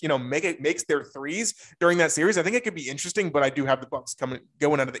 and just, makes their threes during that series, I think it could be interesting, but I do have the Bucks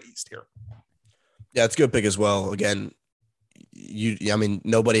going out of the East here. Yeah, it's a good pick as well. Again, I mean,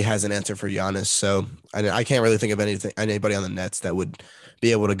 nobody has an answer for Giannis, so I can't really think of anybody on the Nets that would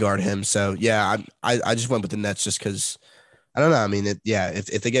be able to guard him. So yeah, I just went with the Nets just because I don't know. I mean,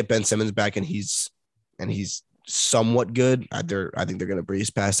 if they get Ben Simmons back and he's somewhat good, I think they're gonna breeze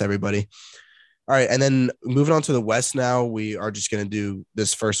past everybody. All right, and then moving on to the West now, we are just gonna do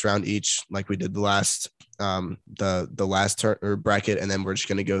this first round each, like we did the last the last turn or bracket, and then we're just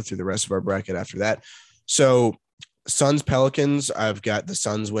gonna go through the rest of our bracket after that. So Suns Pelicans, I've got the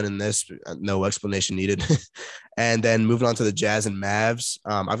Suns winning this, no explanation needed. And then moving on to the Jazz and Mavs,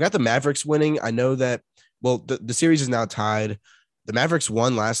 I've got the Mavericks winning. I know that. Well, the series is now tied. The Mavericks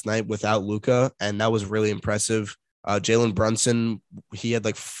won last night without Luka, and that was really impressive. Jalen Brunson, he had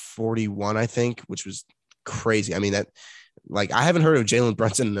like 41, I think, which was crazy. I mean, that like I haven't heard of Jalen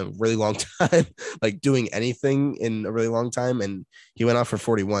Brunson in a really long time, like doing anything in a really long time, and he went off for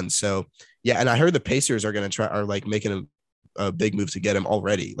 41. So yeah, and I heard the Pacers are like making a big move to get him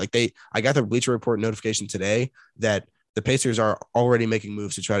already. Like I got the Bleacher Report notification today that the Pacers are already making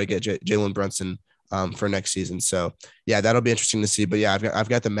moves to try to get Jalen Brunson for next season. So yeah, that'll be interesting to see. But yeah, I've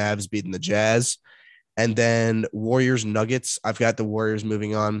got the Mavs beating the Jazz, and then Warriors Nuggets. I've got the Warriors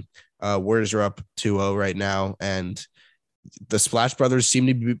moving on. Warriors are up 2-0 right now, and the Splash Brothers seem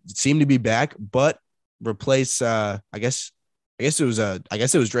to be back, but replace. I guess it was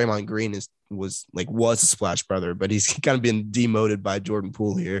Draymond Green was a Splash Brother, but he's kind of been demoted by Jordan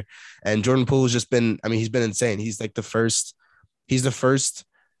Poole here, and Jordan Poole has just been. I mean, he's been insane. He's the first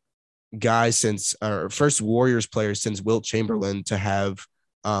guy first Warriors player since Wilt Chamberlain to have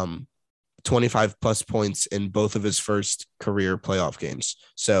 25 plus points in both of his first career playoff games.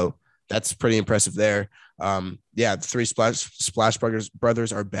 So that's pretty impressive there. The three Splash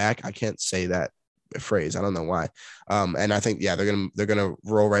brothers are back. I can't say that phrase. I don't know why. And I think, they're gonna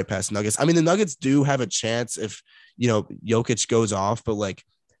roll right past Nuggets. I mean, the Nuggets do have a chance if, Jokic goes off, but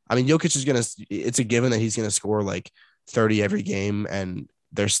Jokic it's a given that he's going to score like 30 every game, and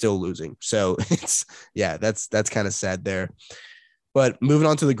they're still losing. So that's kind of sad there. But moving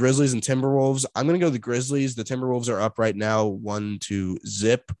on to the Grizzlies and Timberwolves, I'm going to go the Grizzlies. The Timberwolves are up right now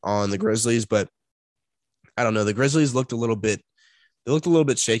 1-0 on the Grizzlies, but I don't know. The Grizzlies looked a little bit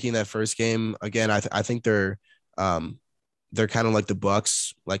shaky in that first game. Again, I think they're kind of like the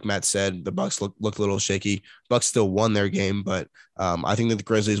Bucks. Like Matt said, the Bucks look a little shaky. Bucks still won their game, but I think that the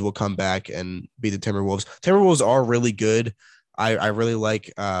Grizzlies will come back and beat the Timberwolves. Timberwolves are really good. I really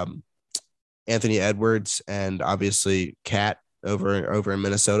like Anthony Edwards and obviously Cat over in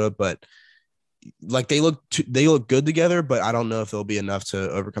Minnesota, but like they look good together, but I don't know if they'll be enough to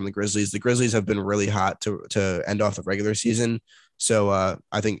overcome the Grizzlies. The Grizzlies have been really hot to end off the regular season. So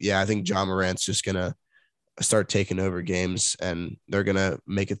I think Ja Morant's just gonna start taking over games, and they're gonna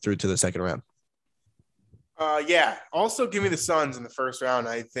make it through to the second round. Also give me the Suns in the first round.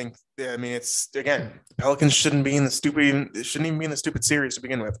 I think, it's, again, the Pelicans shouldn't even be in the stupid series to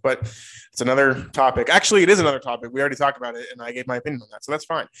begin with, but it's another topic. Actually, it is another topic. We already talked about it, and I gave my opinion on that, so that's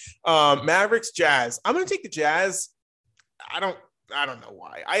fine. Mavericks, Jazz. I'm going to take the Jazz. I don't know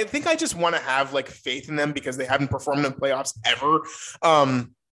why. I think I just want to have like faith in them because they haven't performed in playoffs ever.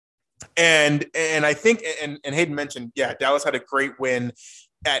 And I think, and Hayden mentioned, Dallas had a great win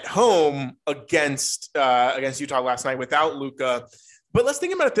at home against Utah last night without Luka. But let's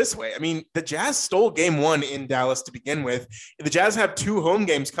think about it this way. I mean, the Jazz stole game one in Dallas to begin with. The Jazz have 2 home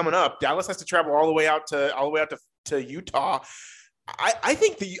games coming up. Dallas has to travel all the way out to Utah. I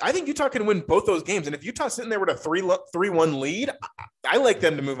think Utah can win both those games. And if Utah's sitting there with a 3-1 lead, I like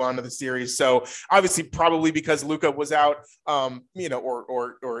them to move on to the series. So obviously, probably because Luka was out, or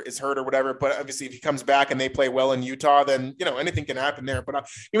is hurt or whatever. But obviously, if he comes back and they play well in Utah, then anything can happen there. But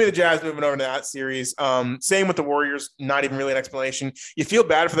give me the Jazz moving over to that series. Same with the Warriors. Not even really an explanation. You feel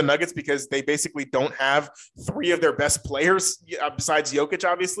bad for the Nuggets because they basically don't have 3 of their best players besides Jokic.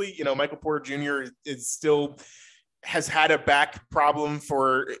 Obviously, Michael Porter Jr. has had a back problem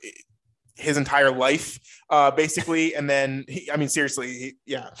for his entire life, basically. And then, seriously,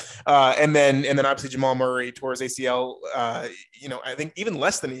 and then obviously Jamal Murray tore his ACL, I think even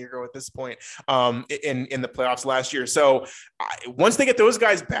less than a year ago at this point, in the playoffs last year. So once they get those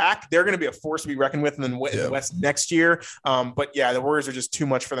guys back, they're going to be a force to be reckoned with in the West next year. But the Warriors are just too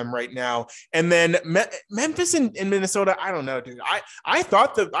much for them right now. And then Memphis and Minnesota, I don't know, dude. I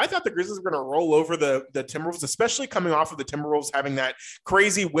thought the Grizzlies were going to roll over the Timberwolves, especially coming off of the Timberwolves having that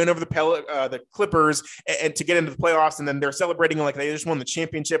crazy win over the Clippers and to get into the playoffs, and then they're celebrating like they just won the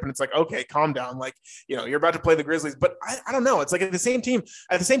championship, and it's like, okay, calm down, like you're about to play the Grizzlies. But I don't know, It's like at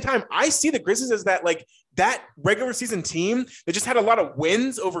the same time, I see the Grizzlies as that regular season team that just had a lot of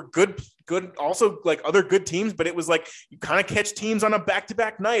wins over good, also like other good teams. But it was like you kind of catch teams on a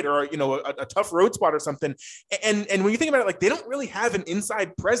back-to-back night or, a tough road spot or something. And when you think about it, like they don't really have an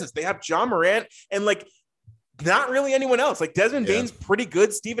inside presence. They have Ja Morant and like not really anyone else. Like Desmond Bane's pretty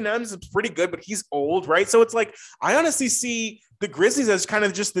good. Steven Adams is pretty good, but he's old, right? So it's like, I honestly see the Grizzlies as kind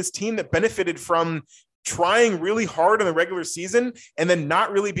of just this team that benefited from trying really hard in the regular season and then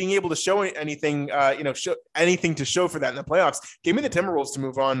not really being able to show anything, show anything to show for that in the playoffs. Give me the Timberwolves to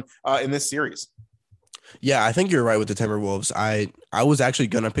move on in this series. Yeah, I think you're right with the Timberwolves. I was actually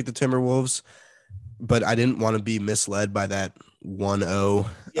going to pick the Timberwolves, but I didn't want to be misled by that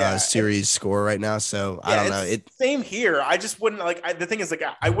 1-0 series score right now. So I don't know. Same here. I just wouldn't the thing is like,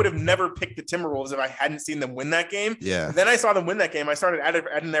 I would have never picked the Timberwolves if I hadn't seen them win that game. Yeah. Then I saw them win that game. I started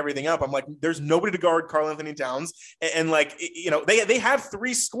adding everything up. I'm like, there's nobody to guard Karl-Anthony Towns. And like, they have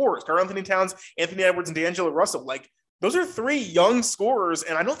three scorers, Karl-Anthony Towns, Anthony Edwards, and D'Angelo Russell. Like those are three young scorers.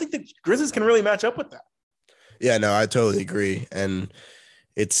 And I don't think the Grizzlies can really match up with that. Yeah, no, I totally agree. And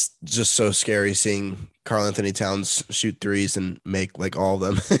it's just so scary seeing Karl-Anthony Towns shoot threes and make like all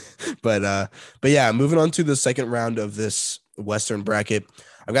of them. but yeah, moving on to the second round of this Western bracket,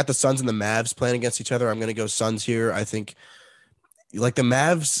 I've got the Suns and the Mavs playing against each other. I'm going to go Suns here. I think like the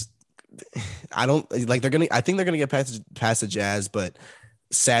Mavs, I think they're going to get past the Jazz, but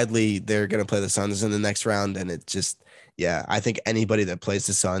sadly they're going to play the Suns in the next round. And it just, I think anybody that plays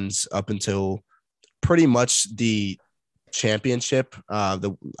the Suns up until pretty much the championship, I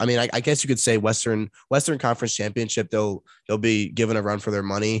guess you could say Western Conference championship, they'll be given a run for their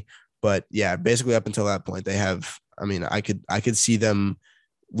money. But yeah, basically up until that point, they have, I could see them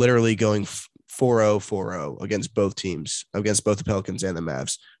literally going 4-0 against both teams, against both the Pelicans and the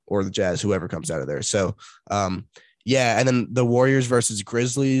Mavs or the Jazz, whoever comes out of there. So and then the Warriors versus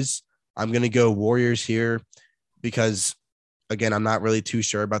Grizzlies, I'm going to go Warriors here because again, I'm not really too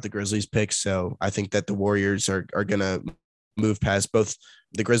sure about the Grizzlies pick. So I think that the Warriors are going to move past both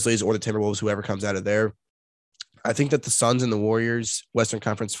the Grizzlies or the Timberwolves, whoever comes out of there. I think that the Suns and the Warriors Western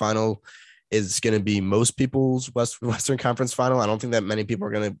Conference final is going to be most people's Western Conference final. I don't think that many people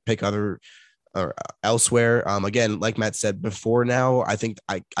are going to pick other or elsewhere. Again, like Matt said before now, I think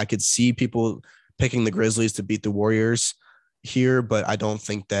I could see people picking the Grizzlies to beat the Warriors here, but I don't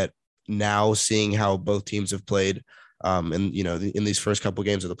think that now seeing how both teams have played in these first couple of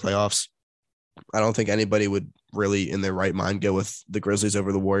games of the playoffs, I don't think anybody would really in their right mind go with the Grizzlies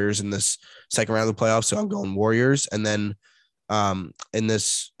over the Warriors in this second round of the playoffs. So I'm going Warriors. And then in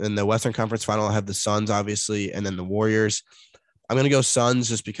the Western Conference final, I have the Suns, obviously, and then the Warriors. I'm going to go Suns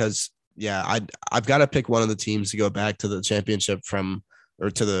just because, I've got to pick one of the teams to go back to the championship to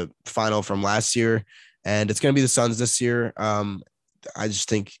the final from last year. And it's going to be the Suns this year. I just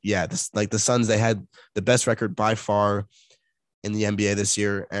think, the Suns, they had the best record by far in the NBA this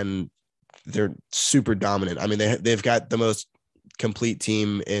year, and they're super dominant. I mean, they've got the most complete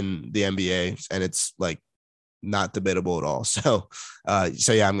team in the NBA, and it's like not debatable at all. So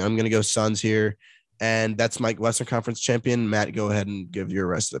I'm going to go Suns here, and that's my Western Conference champion. Matt, go ahead and give your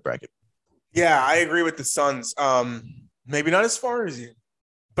rest of the bracket. Yeah, I agree with the Suns. Maybe not as far as you.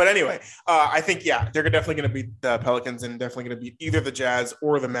 But anyway, I think, they're definitely going to beat the Pelicans and definitely going to beat either the Jazz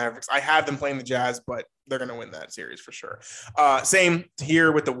or the Mavericks. I have them playing the Jazz, but they're going to win that series for sure. Same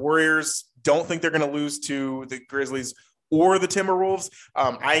here with the Warriors. Don't think they're going to lose to the Grizzlies or the Timberwolves.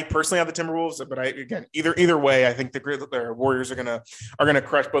 I personally have the Timberwolves, but either way, I think the Warriors are going to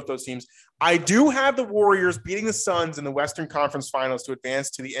crush both those teams. I do have the Warriors beating the Suns in the Western Conference Finals to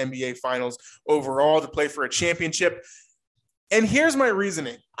advance to the NBA Finals overall to play for a championship. And here's my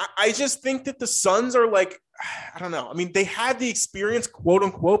reasoning. I just think that the Suns are like, I don't know. I mean, they had the experience, quote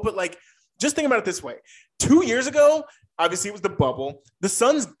unquote, but like, just think about it this way. 2 years ago, obviously it was the bubble. The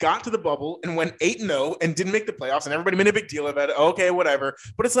Suns got to the bubble and went 8-0 and didn't make the playoffs, and everybody made a big deal about it. Okay, whatever.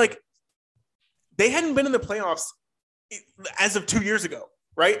 But it's like, they hadn't been in the playoffs as of 2 years ago,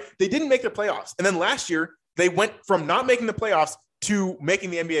 right? They didn't make the playoffs. And then last year, they went from not making the playoffs to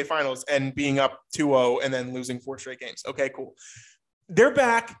making the NBA Finals and being up 2-0 and then losing 4 straight games. Okay, cool. They're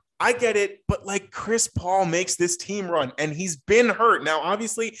back. I get it. But like Chris Paul makes this team run, and he's been hurt. Now,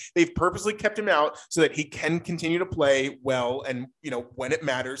 obviously, they've purposely kept him out so that he can continue to play well and, when it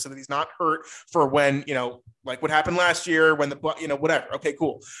matters, so that he's not hurt for when, like what happened last year when whatever. Okay,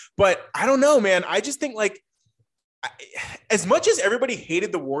 cool. But I don't know, man. I just think like as much as everybody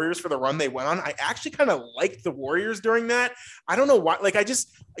hated the Warriors for the run they went on, I actually kind of liked the Warriors during that. I don't know why. Like,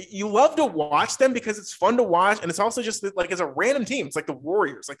 you love to watch them because it's fun to watch. And it's also just like, it's a random team. It's like the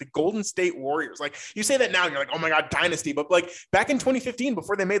Warriors, like the Golden State Warriors. Like, you say that now and you're like, oh my God, dynasty. But like back in 2015,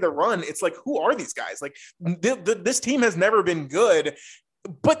 before they made the run, it's like, who are these guys? Like, this team has never been good.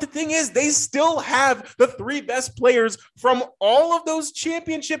 But the thing is, they still have the three best players from all of those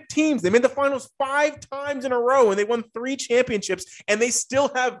championship teams. They made the finals 5 times in a row and they won 3 championships, and they still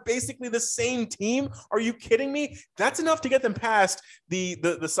have basically the same team. Are you kidding me? That's enough to get them past the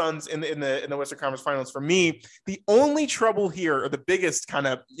Suns in the Western Conference Finals. For me, the only trouble here, or the biggest kind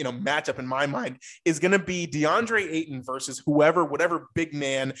of matchup in my mind, is going to be DeAndre Ayton versus whatever big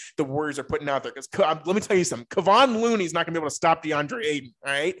man the Warriors are putting out there. Because let me tell you something, Kevon Looney's not going to be able to stop DeAndre Ayton.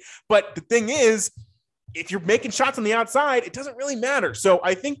 All right. But the thing is, if you're making shots on the outside, it doesn't really matter. So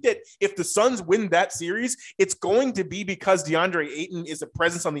I think that if the Suns win that series, it's going to be because DeAndre Ayton is a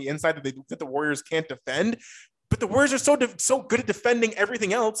presence on the inside that the Warriors can't defend. But the Warriors are so good at defending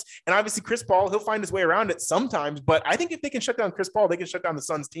everything else. And obviously Chris Paul, he'll find his way around it sometimes. But I think if they can shut down Chris Paul, they can shut down the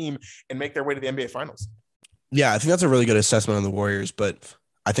Suns team and make their way to the NBA Finals. Yeah, I think that's a really good assessment on the Warriors. But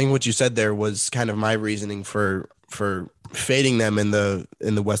I think what you said there was kind of my reasoning for fading them in the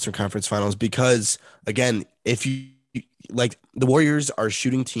Western Conference Finals, because again, if you like, the Warriors are a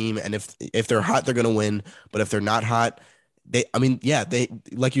shooting team, and if they're hot, they're going to win. But if they're not hot, they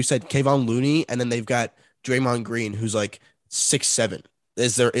like you said, Kevon Looney, and then they've got Draymond Green, who's like 6'7",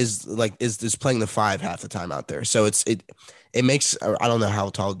 is playing the 5 half the time out there. So it makes, I don't know how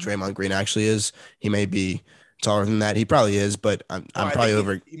tall Draymond Green actually is. He may be taller than that. He probably is, but I'm probably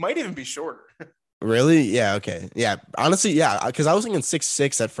over. He might even be shorter. Really? Yeah. Okay. Yeah. Honestly, yeah. Because I was thinking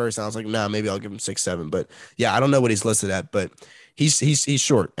 6'6" at first, and I was like, no, maybe I'll give him 6'7". But yeah, I don't know what he's listed at, but he's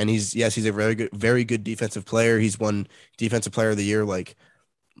short, and he's a very good defensive player. He's won Defensive Player of the Year like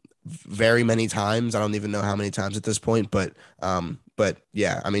very many times. I don't even know how many times at this point, but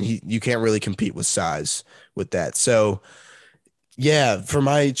yeah, I mean, you can't really compete with size with that. So yeah, for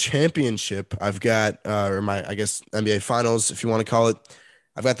my championship, I've got or my, I guess, NBA Finals, if you want to call it,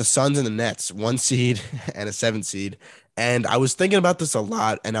 I've got the Suns and the Nets, 1 seed and a 7 seed. And I was thinking about this a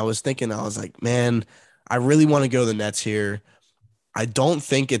lot, and I was like, man, I really want to go the Nets here. I don't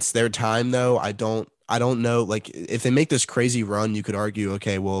think it's their time though. I don't know. Like, if they make this crazy run, you could argue,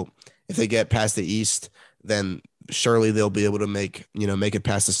 okay, well, if they get past the East, then surely they'll be able to make it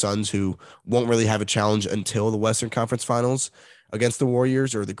past the Suns, who won't really have a challenge until the Western Conference Finals against the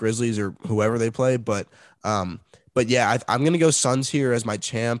Warriors or the Grizzlies or whoever they play. But yeah, I'm going to go Suns here as my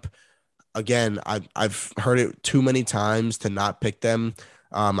champ. Again, I've heard it too many times to not pick them.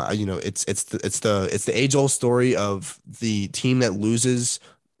 It's the age-old story of the team that loses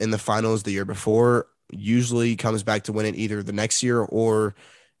in the finals the year before usually comes back to win it either the next year or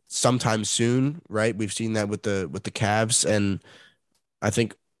sometime soon, right? We've seen that with the Cavs, and I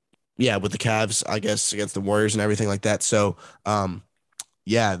think, yeah, with the Cavs, I guess, against the Warriors and everything like that. So,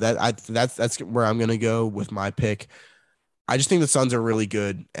 yeah, that's where I'm gonna go with my pick. I just think the Suns are really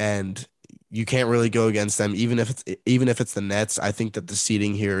good, and you can't really go against them, even if it's the Nets. I think that the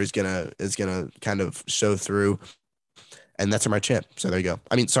seeding here is gonna kind of show through, and that's my champ. So there you go.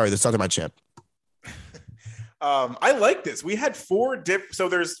 I mean, sorry, the Suns are my champ. I like this. We had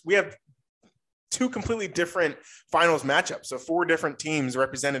we have 2 completely different finals matchups. So 4 different teams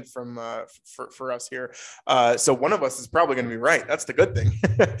represented from for us here. So one of us is probably going to be right. That's the good thing.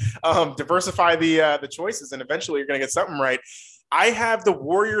 Diversify the choices, and eventually you're going to get something right. I have the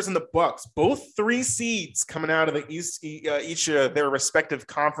Warriors and the Bucks, both 3 seeds coming out of the East, each of their respective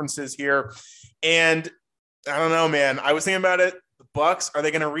conferences here. And I don't know, man. I was thinking about it. The Bucks, are they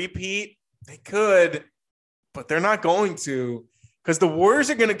going to repeat? They could, but they're not going to, because the Warriors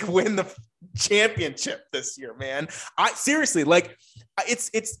are going to win the championship this year, man. I seriously, like,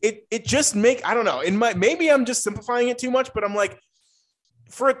 it just I don't know. Maybe I'm just simplifying it too much, but I'm like,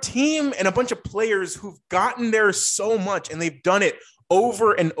 for a team and a bunch of players who've gotten there so much, and they've done it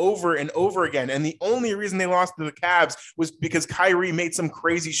over and over and over again. And the only reason they lost to the Cavs was because Kyrie made some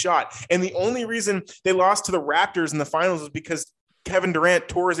crazy shot. And the only reason they lost to the Raptors in the finals was because Kevin Durant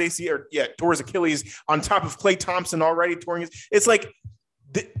tore his Achilles on top of Klay Thompson already touring his. It's like,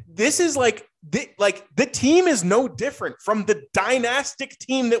 this is like the team is no different from the dynastic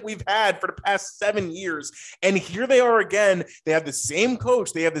team that we've had for the past 7 years. And here they are again. They have the same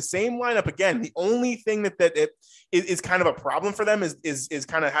coach. They have the same lineup again. The only thing that it is kind of a problem for them is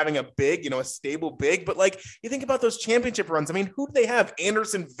kind of having a big, a stable big. But like you think about those championship runs. I mean, who do they have?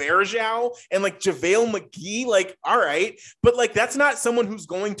 Anderson Varejao and like JaVale McGee. Like, all right, but like that's not someone who's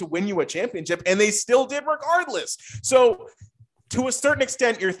going to win you a championship, and they still did regardless. So to a certain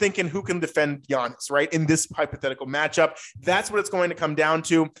extent, you're thinking who can defend Giannis, right? In this hypothetical matchup, that's what it's going to come down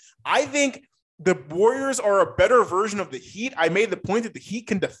to. I think the Warriors are a better version of the Heat. I made the point that the Heat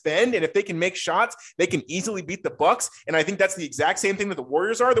can defend, and if they can make shots, they can easily beat the Bucks. And I think that's the exact same thing that the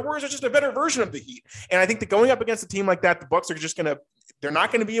Warriors are. The Warriors are just a better version of the Heat. And I think that going up against a team like that, the Bucks are just they're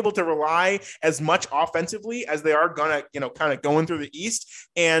not going to be able to rely as much offensively as they are going to, kind of going through the East.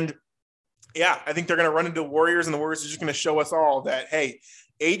 And yeah, I think they're going to run into the Warriors, and the Warriors are just going to show us all that, hey,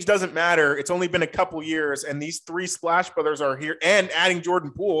 age doesn't matter. It's only been a couple years, and these 3 Splash Brothers are here, and adding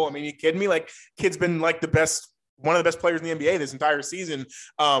Jordan Poole. I mean, you kidding me? Like, kid's been like one of the best players in the NBA this entire season.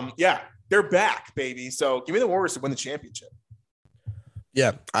 Yeah, they're back, baby. So give me the Warriors to win the championship.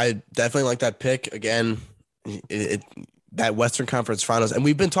 Yeah, I definitely like that pick. Again, that Western Conference Finals, and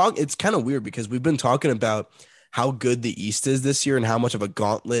we've been talking. It's kind of weird because we've been talking about how good the East is this year and how much of a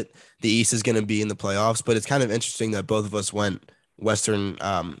gauntlet the East is going to be in the playoffs. But it's kind of interesting that both of us went Western,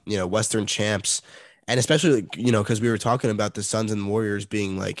 Western champs. And especially, because we were talking about the Suns and Warriors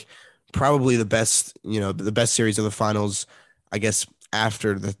being like probably the best, the best series of the finals, I guess,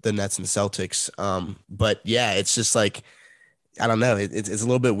 after the Nets and the Celtics. But yeah, it's just like, I don't know. It's a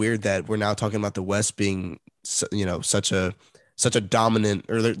little bit weird that we're now talking about the West being, such a dominant,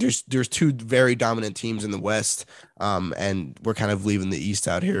 or there's 2 very dominant teams in the West, and we're kind of leaving the East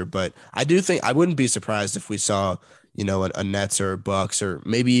out here. But I do think I wouldn't be surprised if we saw, a Nets or a Bucks or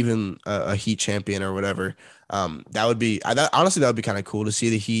maybe even a Heat champion or whatever. That would be honestly, that would be kind of cool to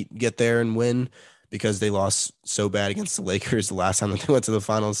see the Heat get there and win, because they lost so bad against the Lakers the last time that they went to the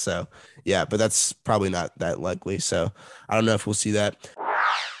finals. So yeah, but that's probably not that likely. So I don't know if we'll see that.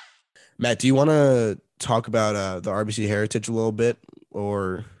 Matt, do you want to talk about the RBC heritage a little bit,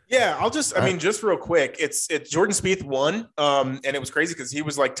 or? Yeah, I mean, just real quick, it's Jordan Spieth won. And it was crazy because he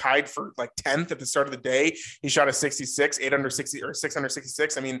was like tied for like 10th at the start of the day. He shot a 66, 8 under 60 or 6 under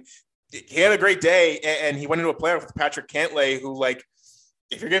 66. I mean, he had a great day, and he went into a playoff with Patrick Cantlay, who, like,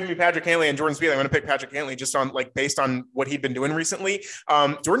 if you're giving me Patrick Cantlay and Jordan Spieth, I'm going to pick Patrick Cantlay just on based on what he'd been doing recently.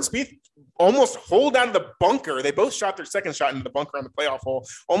 Jordan Spieth almost holed out of the bunker. They both shot their second shot into the bunker on the playoff hole,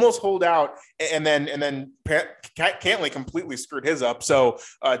 almost holed out. And then Cantlay completely screwed his up. So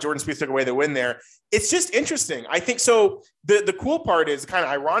Jordan Spieth took away the win there. It's just interesting. I think so. The cool part is, the kind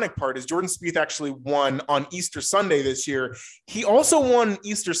of ironic part is, Jordan Spieth actually won on Easter Sunday this year. He also won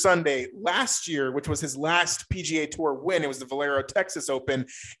Easter Sunday last year, which was his last PGA Tour win. It was the Valero Texas Open.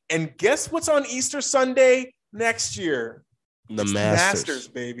 And guess what's on Easter Sunday next year? The Masters,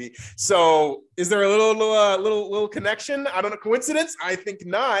 baby. So is there a little connection? I don't know. Coincidence? I think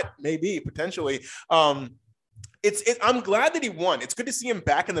not. Maybe, potentially. I'm glad that he won. It's good to see him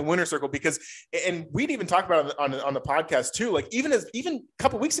back in the winner's circle, because, and we'd even talked about it on the podcast too. Like even a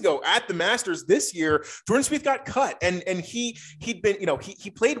couple weeks ago at the Masters this year, Jordan Spieth got cut, and he'd been, he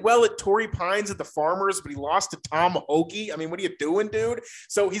played well at Torrey Pines at the Farmers, but he lost to Tom Hoge. I mean, what are you doing, dude?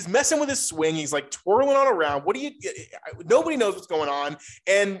 So he's messing with his swing. He's like twirling on around. Nobody knows what's going on,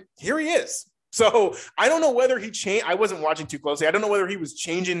 and here he is. So I don't know whether he changed. I wasn't watching too closely. I don't know whether he was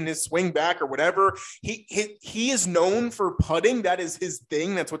changing his swing back or whatever. He is known for putting. That is his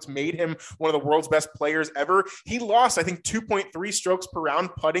thing. That's what's made him one of the world's best players ever. He lost, I think, 2.3 strokes per round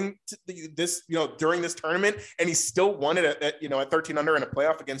putting during this tournament, and he still won it at 13 under in a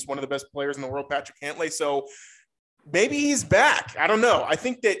playoff against one of the best players in the world, Patrick Cantlay. So maybe he's back. I don't know. I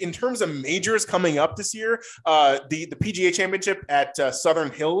think that in terms of majors coming up this year, the PGA Championship at Southern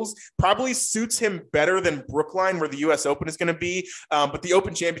Hills probably suits him better than Brookline, where the U.S. Open is going to be. But the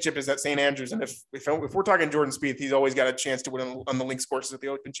Open Championship is at St. Andrews, and if we're talking Jordan Spieth, he's always got a chance to win on the links courses at the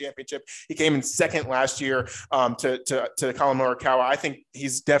Open Championship. He came in second last year to Colin Morikawa. I think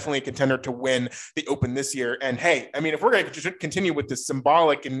he's definitely a contender to win the Open this year. And hey, I mean, if we're going to continue with this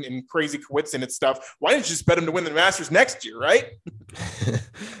symbolic and crazy coincidence stuff, why didn't you just bet him to win the Masters next year, right?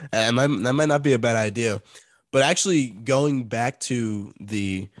 That might not be a bad idea. But actually, going back to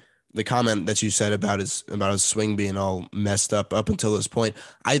the comment that you said about his swing being all messed up until this point,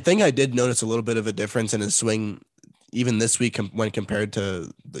 I think I did notice a little bit of a difference in his swing even this week when compared to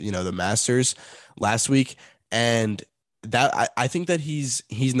the Masters last week. And that I think that he's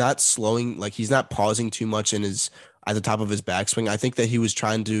not slowing, like he's not pausing too much at the top of his backswing. I think that he was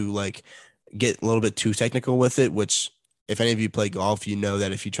trying to get a little bit too technical with it, which if any of you play golf, you know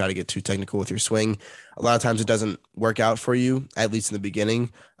that if you try to get too technical with your swing, a lot of times it doesn't work out for you, at least in the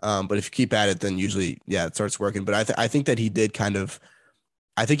beginning. But if you keep at it, then usually, yeah, it starts working. But I think that he did kind of,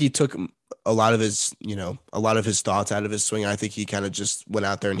 I think he took a lot of his, a lot of his thoughts out of his swing. I think he kind of just went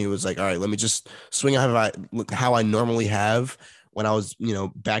out there and he was like, all right, let me just swing how I normally have when I was,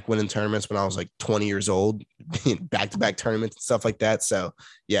 back when in tournaments when I was like 20 years old, back-to-back tournaments and stuff like that. So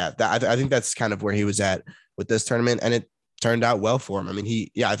yeah, I think that's kind of where he was at with this tournament, and it turned out well for him. I mean,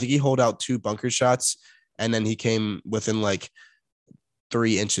 I think he holed out 2 bunker shots, and then he came within like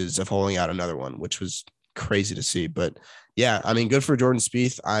 3 inches of holding out another one, which was crazy to see. But yeah, I mean, good for Jordan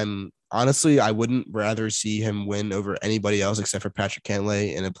Spieth. I wouldn't rather see him win over anybody else except for Patrick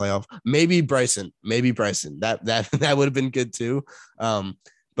Cantlay in a playoff. Maybe Bryson. That would have been good too.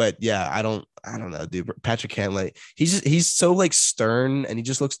 But yeah, I don't know, dude. Patrick Cantlay, he's so like stern and he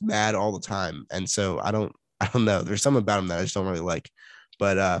just looks mad all the time. And so I don't know. There's something about him that I just don't really like.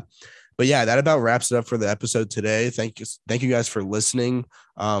 But yeah, that about wraps it up for the episode today. Thank you guys for listening.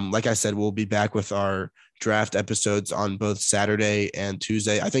 Like I said, we'll be back with our draft episodes on both Saturday and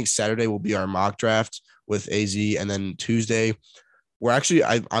Tuesday. I think Saturday will be our mock draft with AZ, and then Tuesday we're actually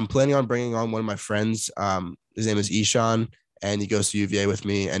I'm planning on bringing on one of my friends. His name is Ishan, and he goes to UVA with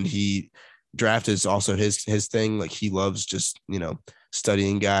me, and draft is also his thing. Like he loves just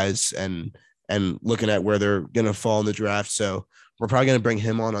studying guys and looking at where they're gonna fall in the draft. So we're probably gonna bring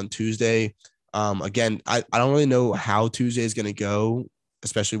him on Tuesday. Again, I don't really know how Tuesday is gonna go,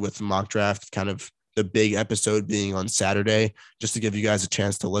 especially with the mock draft, kind of the big episode being on Saturday, just to give you guys a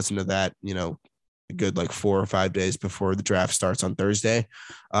chance to listen to that, a good like 4 or 5 days before the draft starts on Thursday.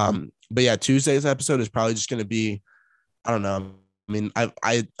 But yeah, Tuesday's episode is probably just going to be, I don't know. I mean,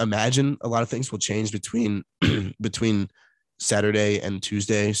 I imagine a lot of things will change between Saturday and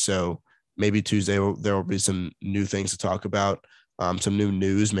Tuesday. So maybe Tuesday there will be some new things to talk about, some new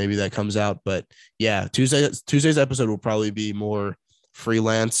news maybe that comes out. But yeah, Tuesday's episode will probably be more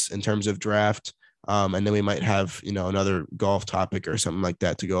freelance in terms of draft. And then we might have, another golf topic or something like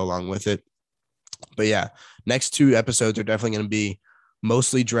that to go along with it. But yeah, next 2 episodes are definitely going to be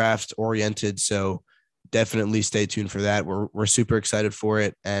mostly draft oriented. So definitely stay tuned for that. We're super excited for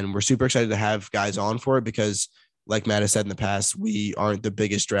it. And we're super excited to have guys on for it because like Matt has said in the past, we aren't the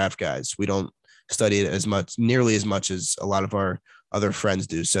biggest draft guys. We don't study it nearly as much as a lot of our other friends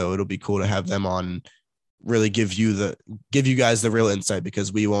do. So it'll be cool to have them on, really give you guys the real insight,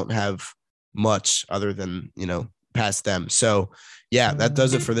 because we won't have much other than past them. So yeah, that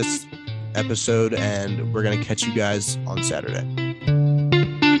does it for this episode, and we're gonna catch you guys on Saturday.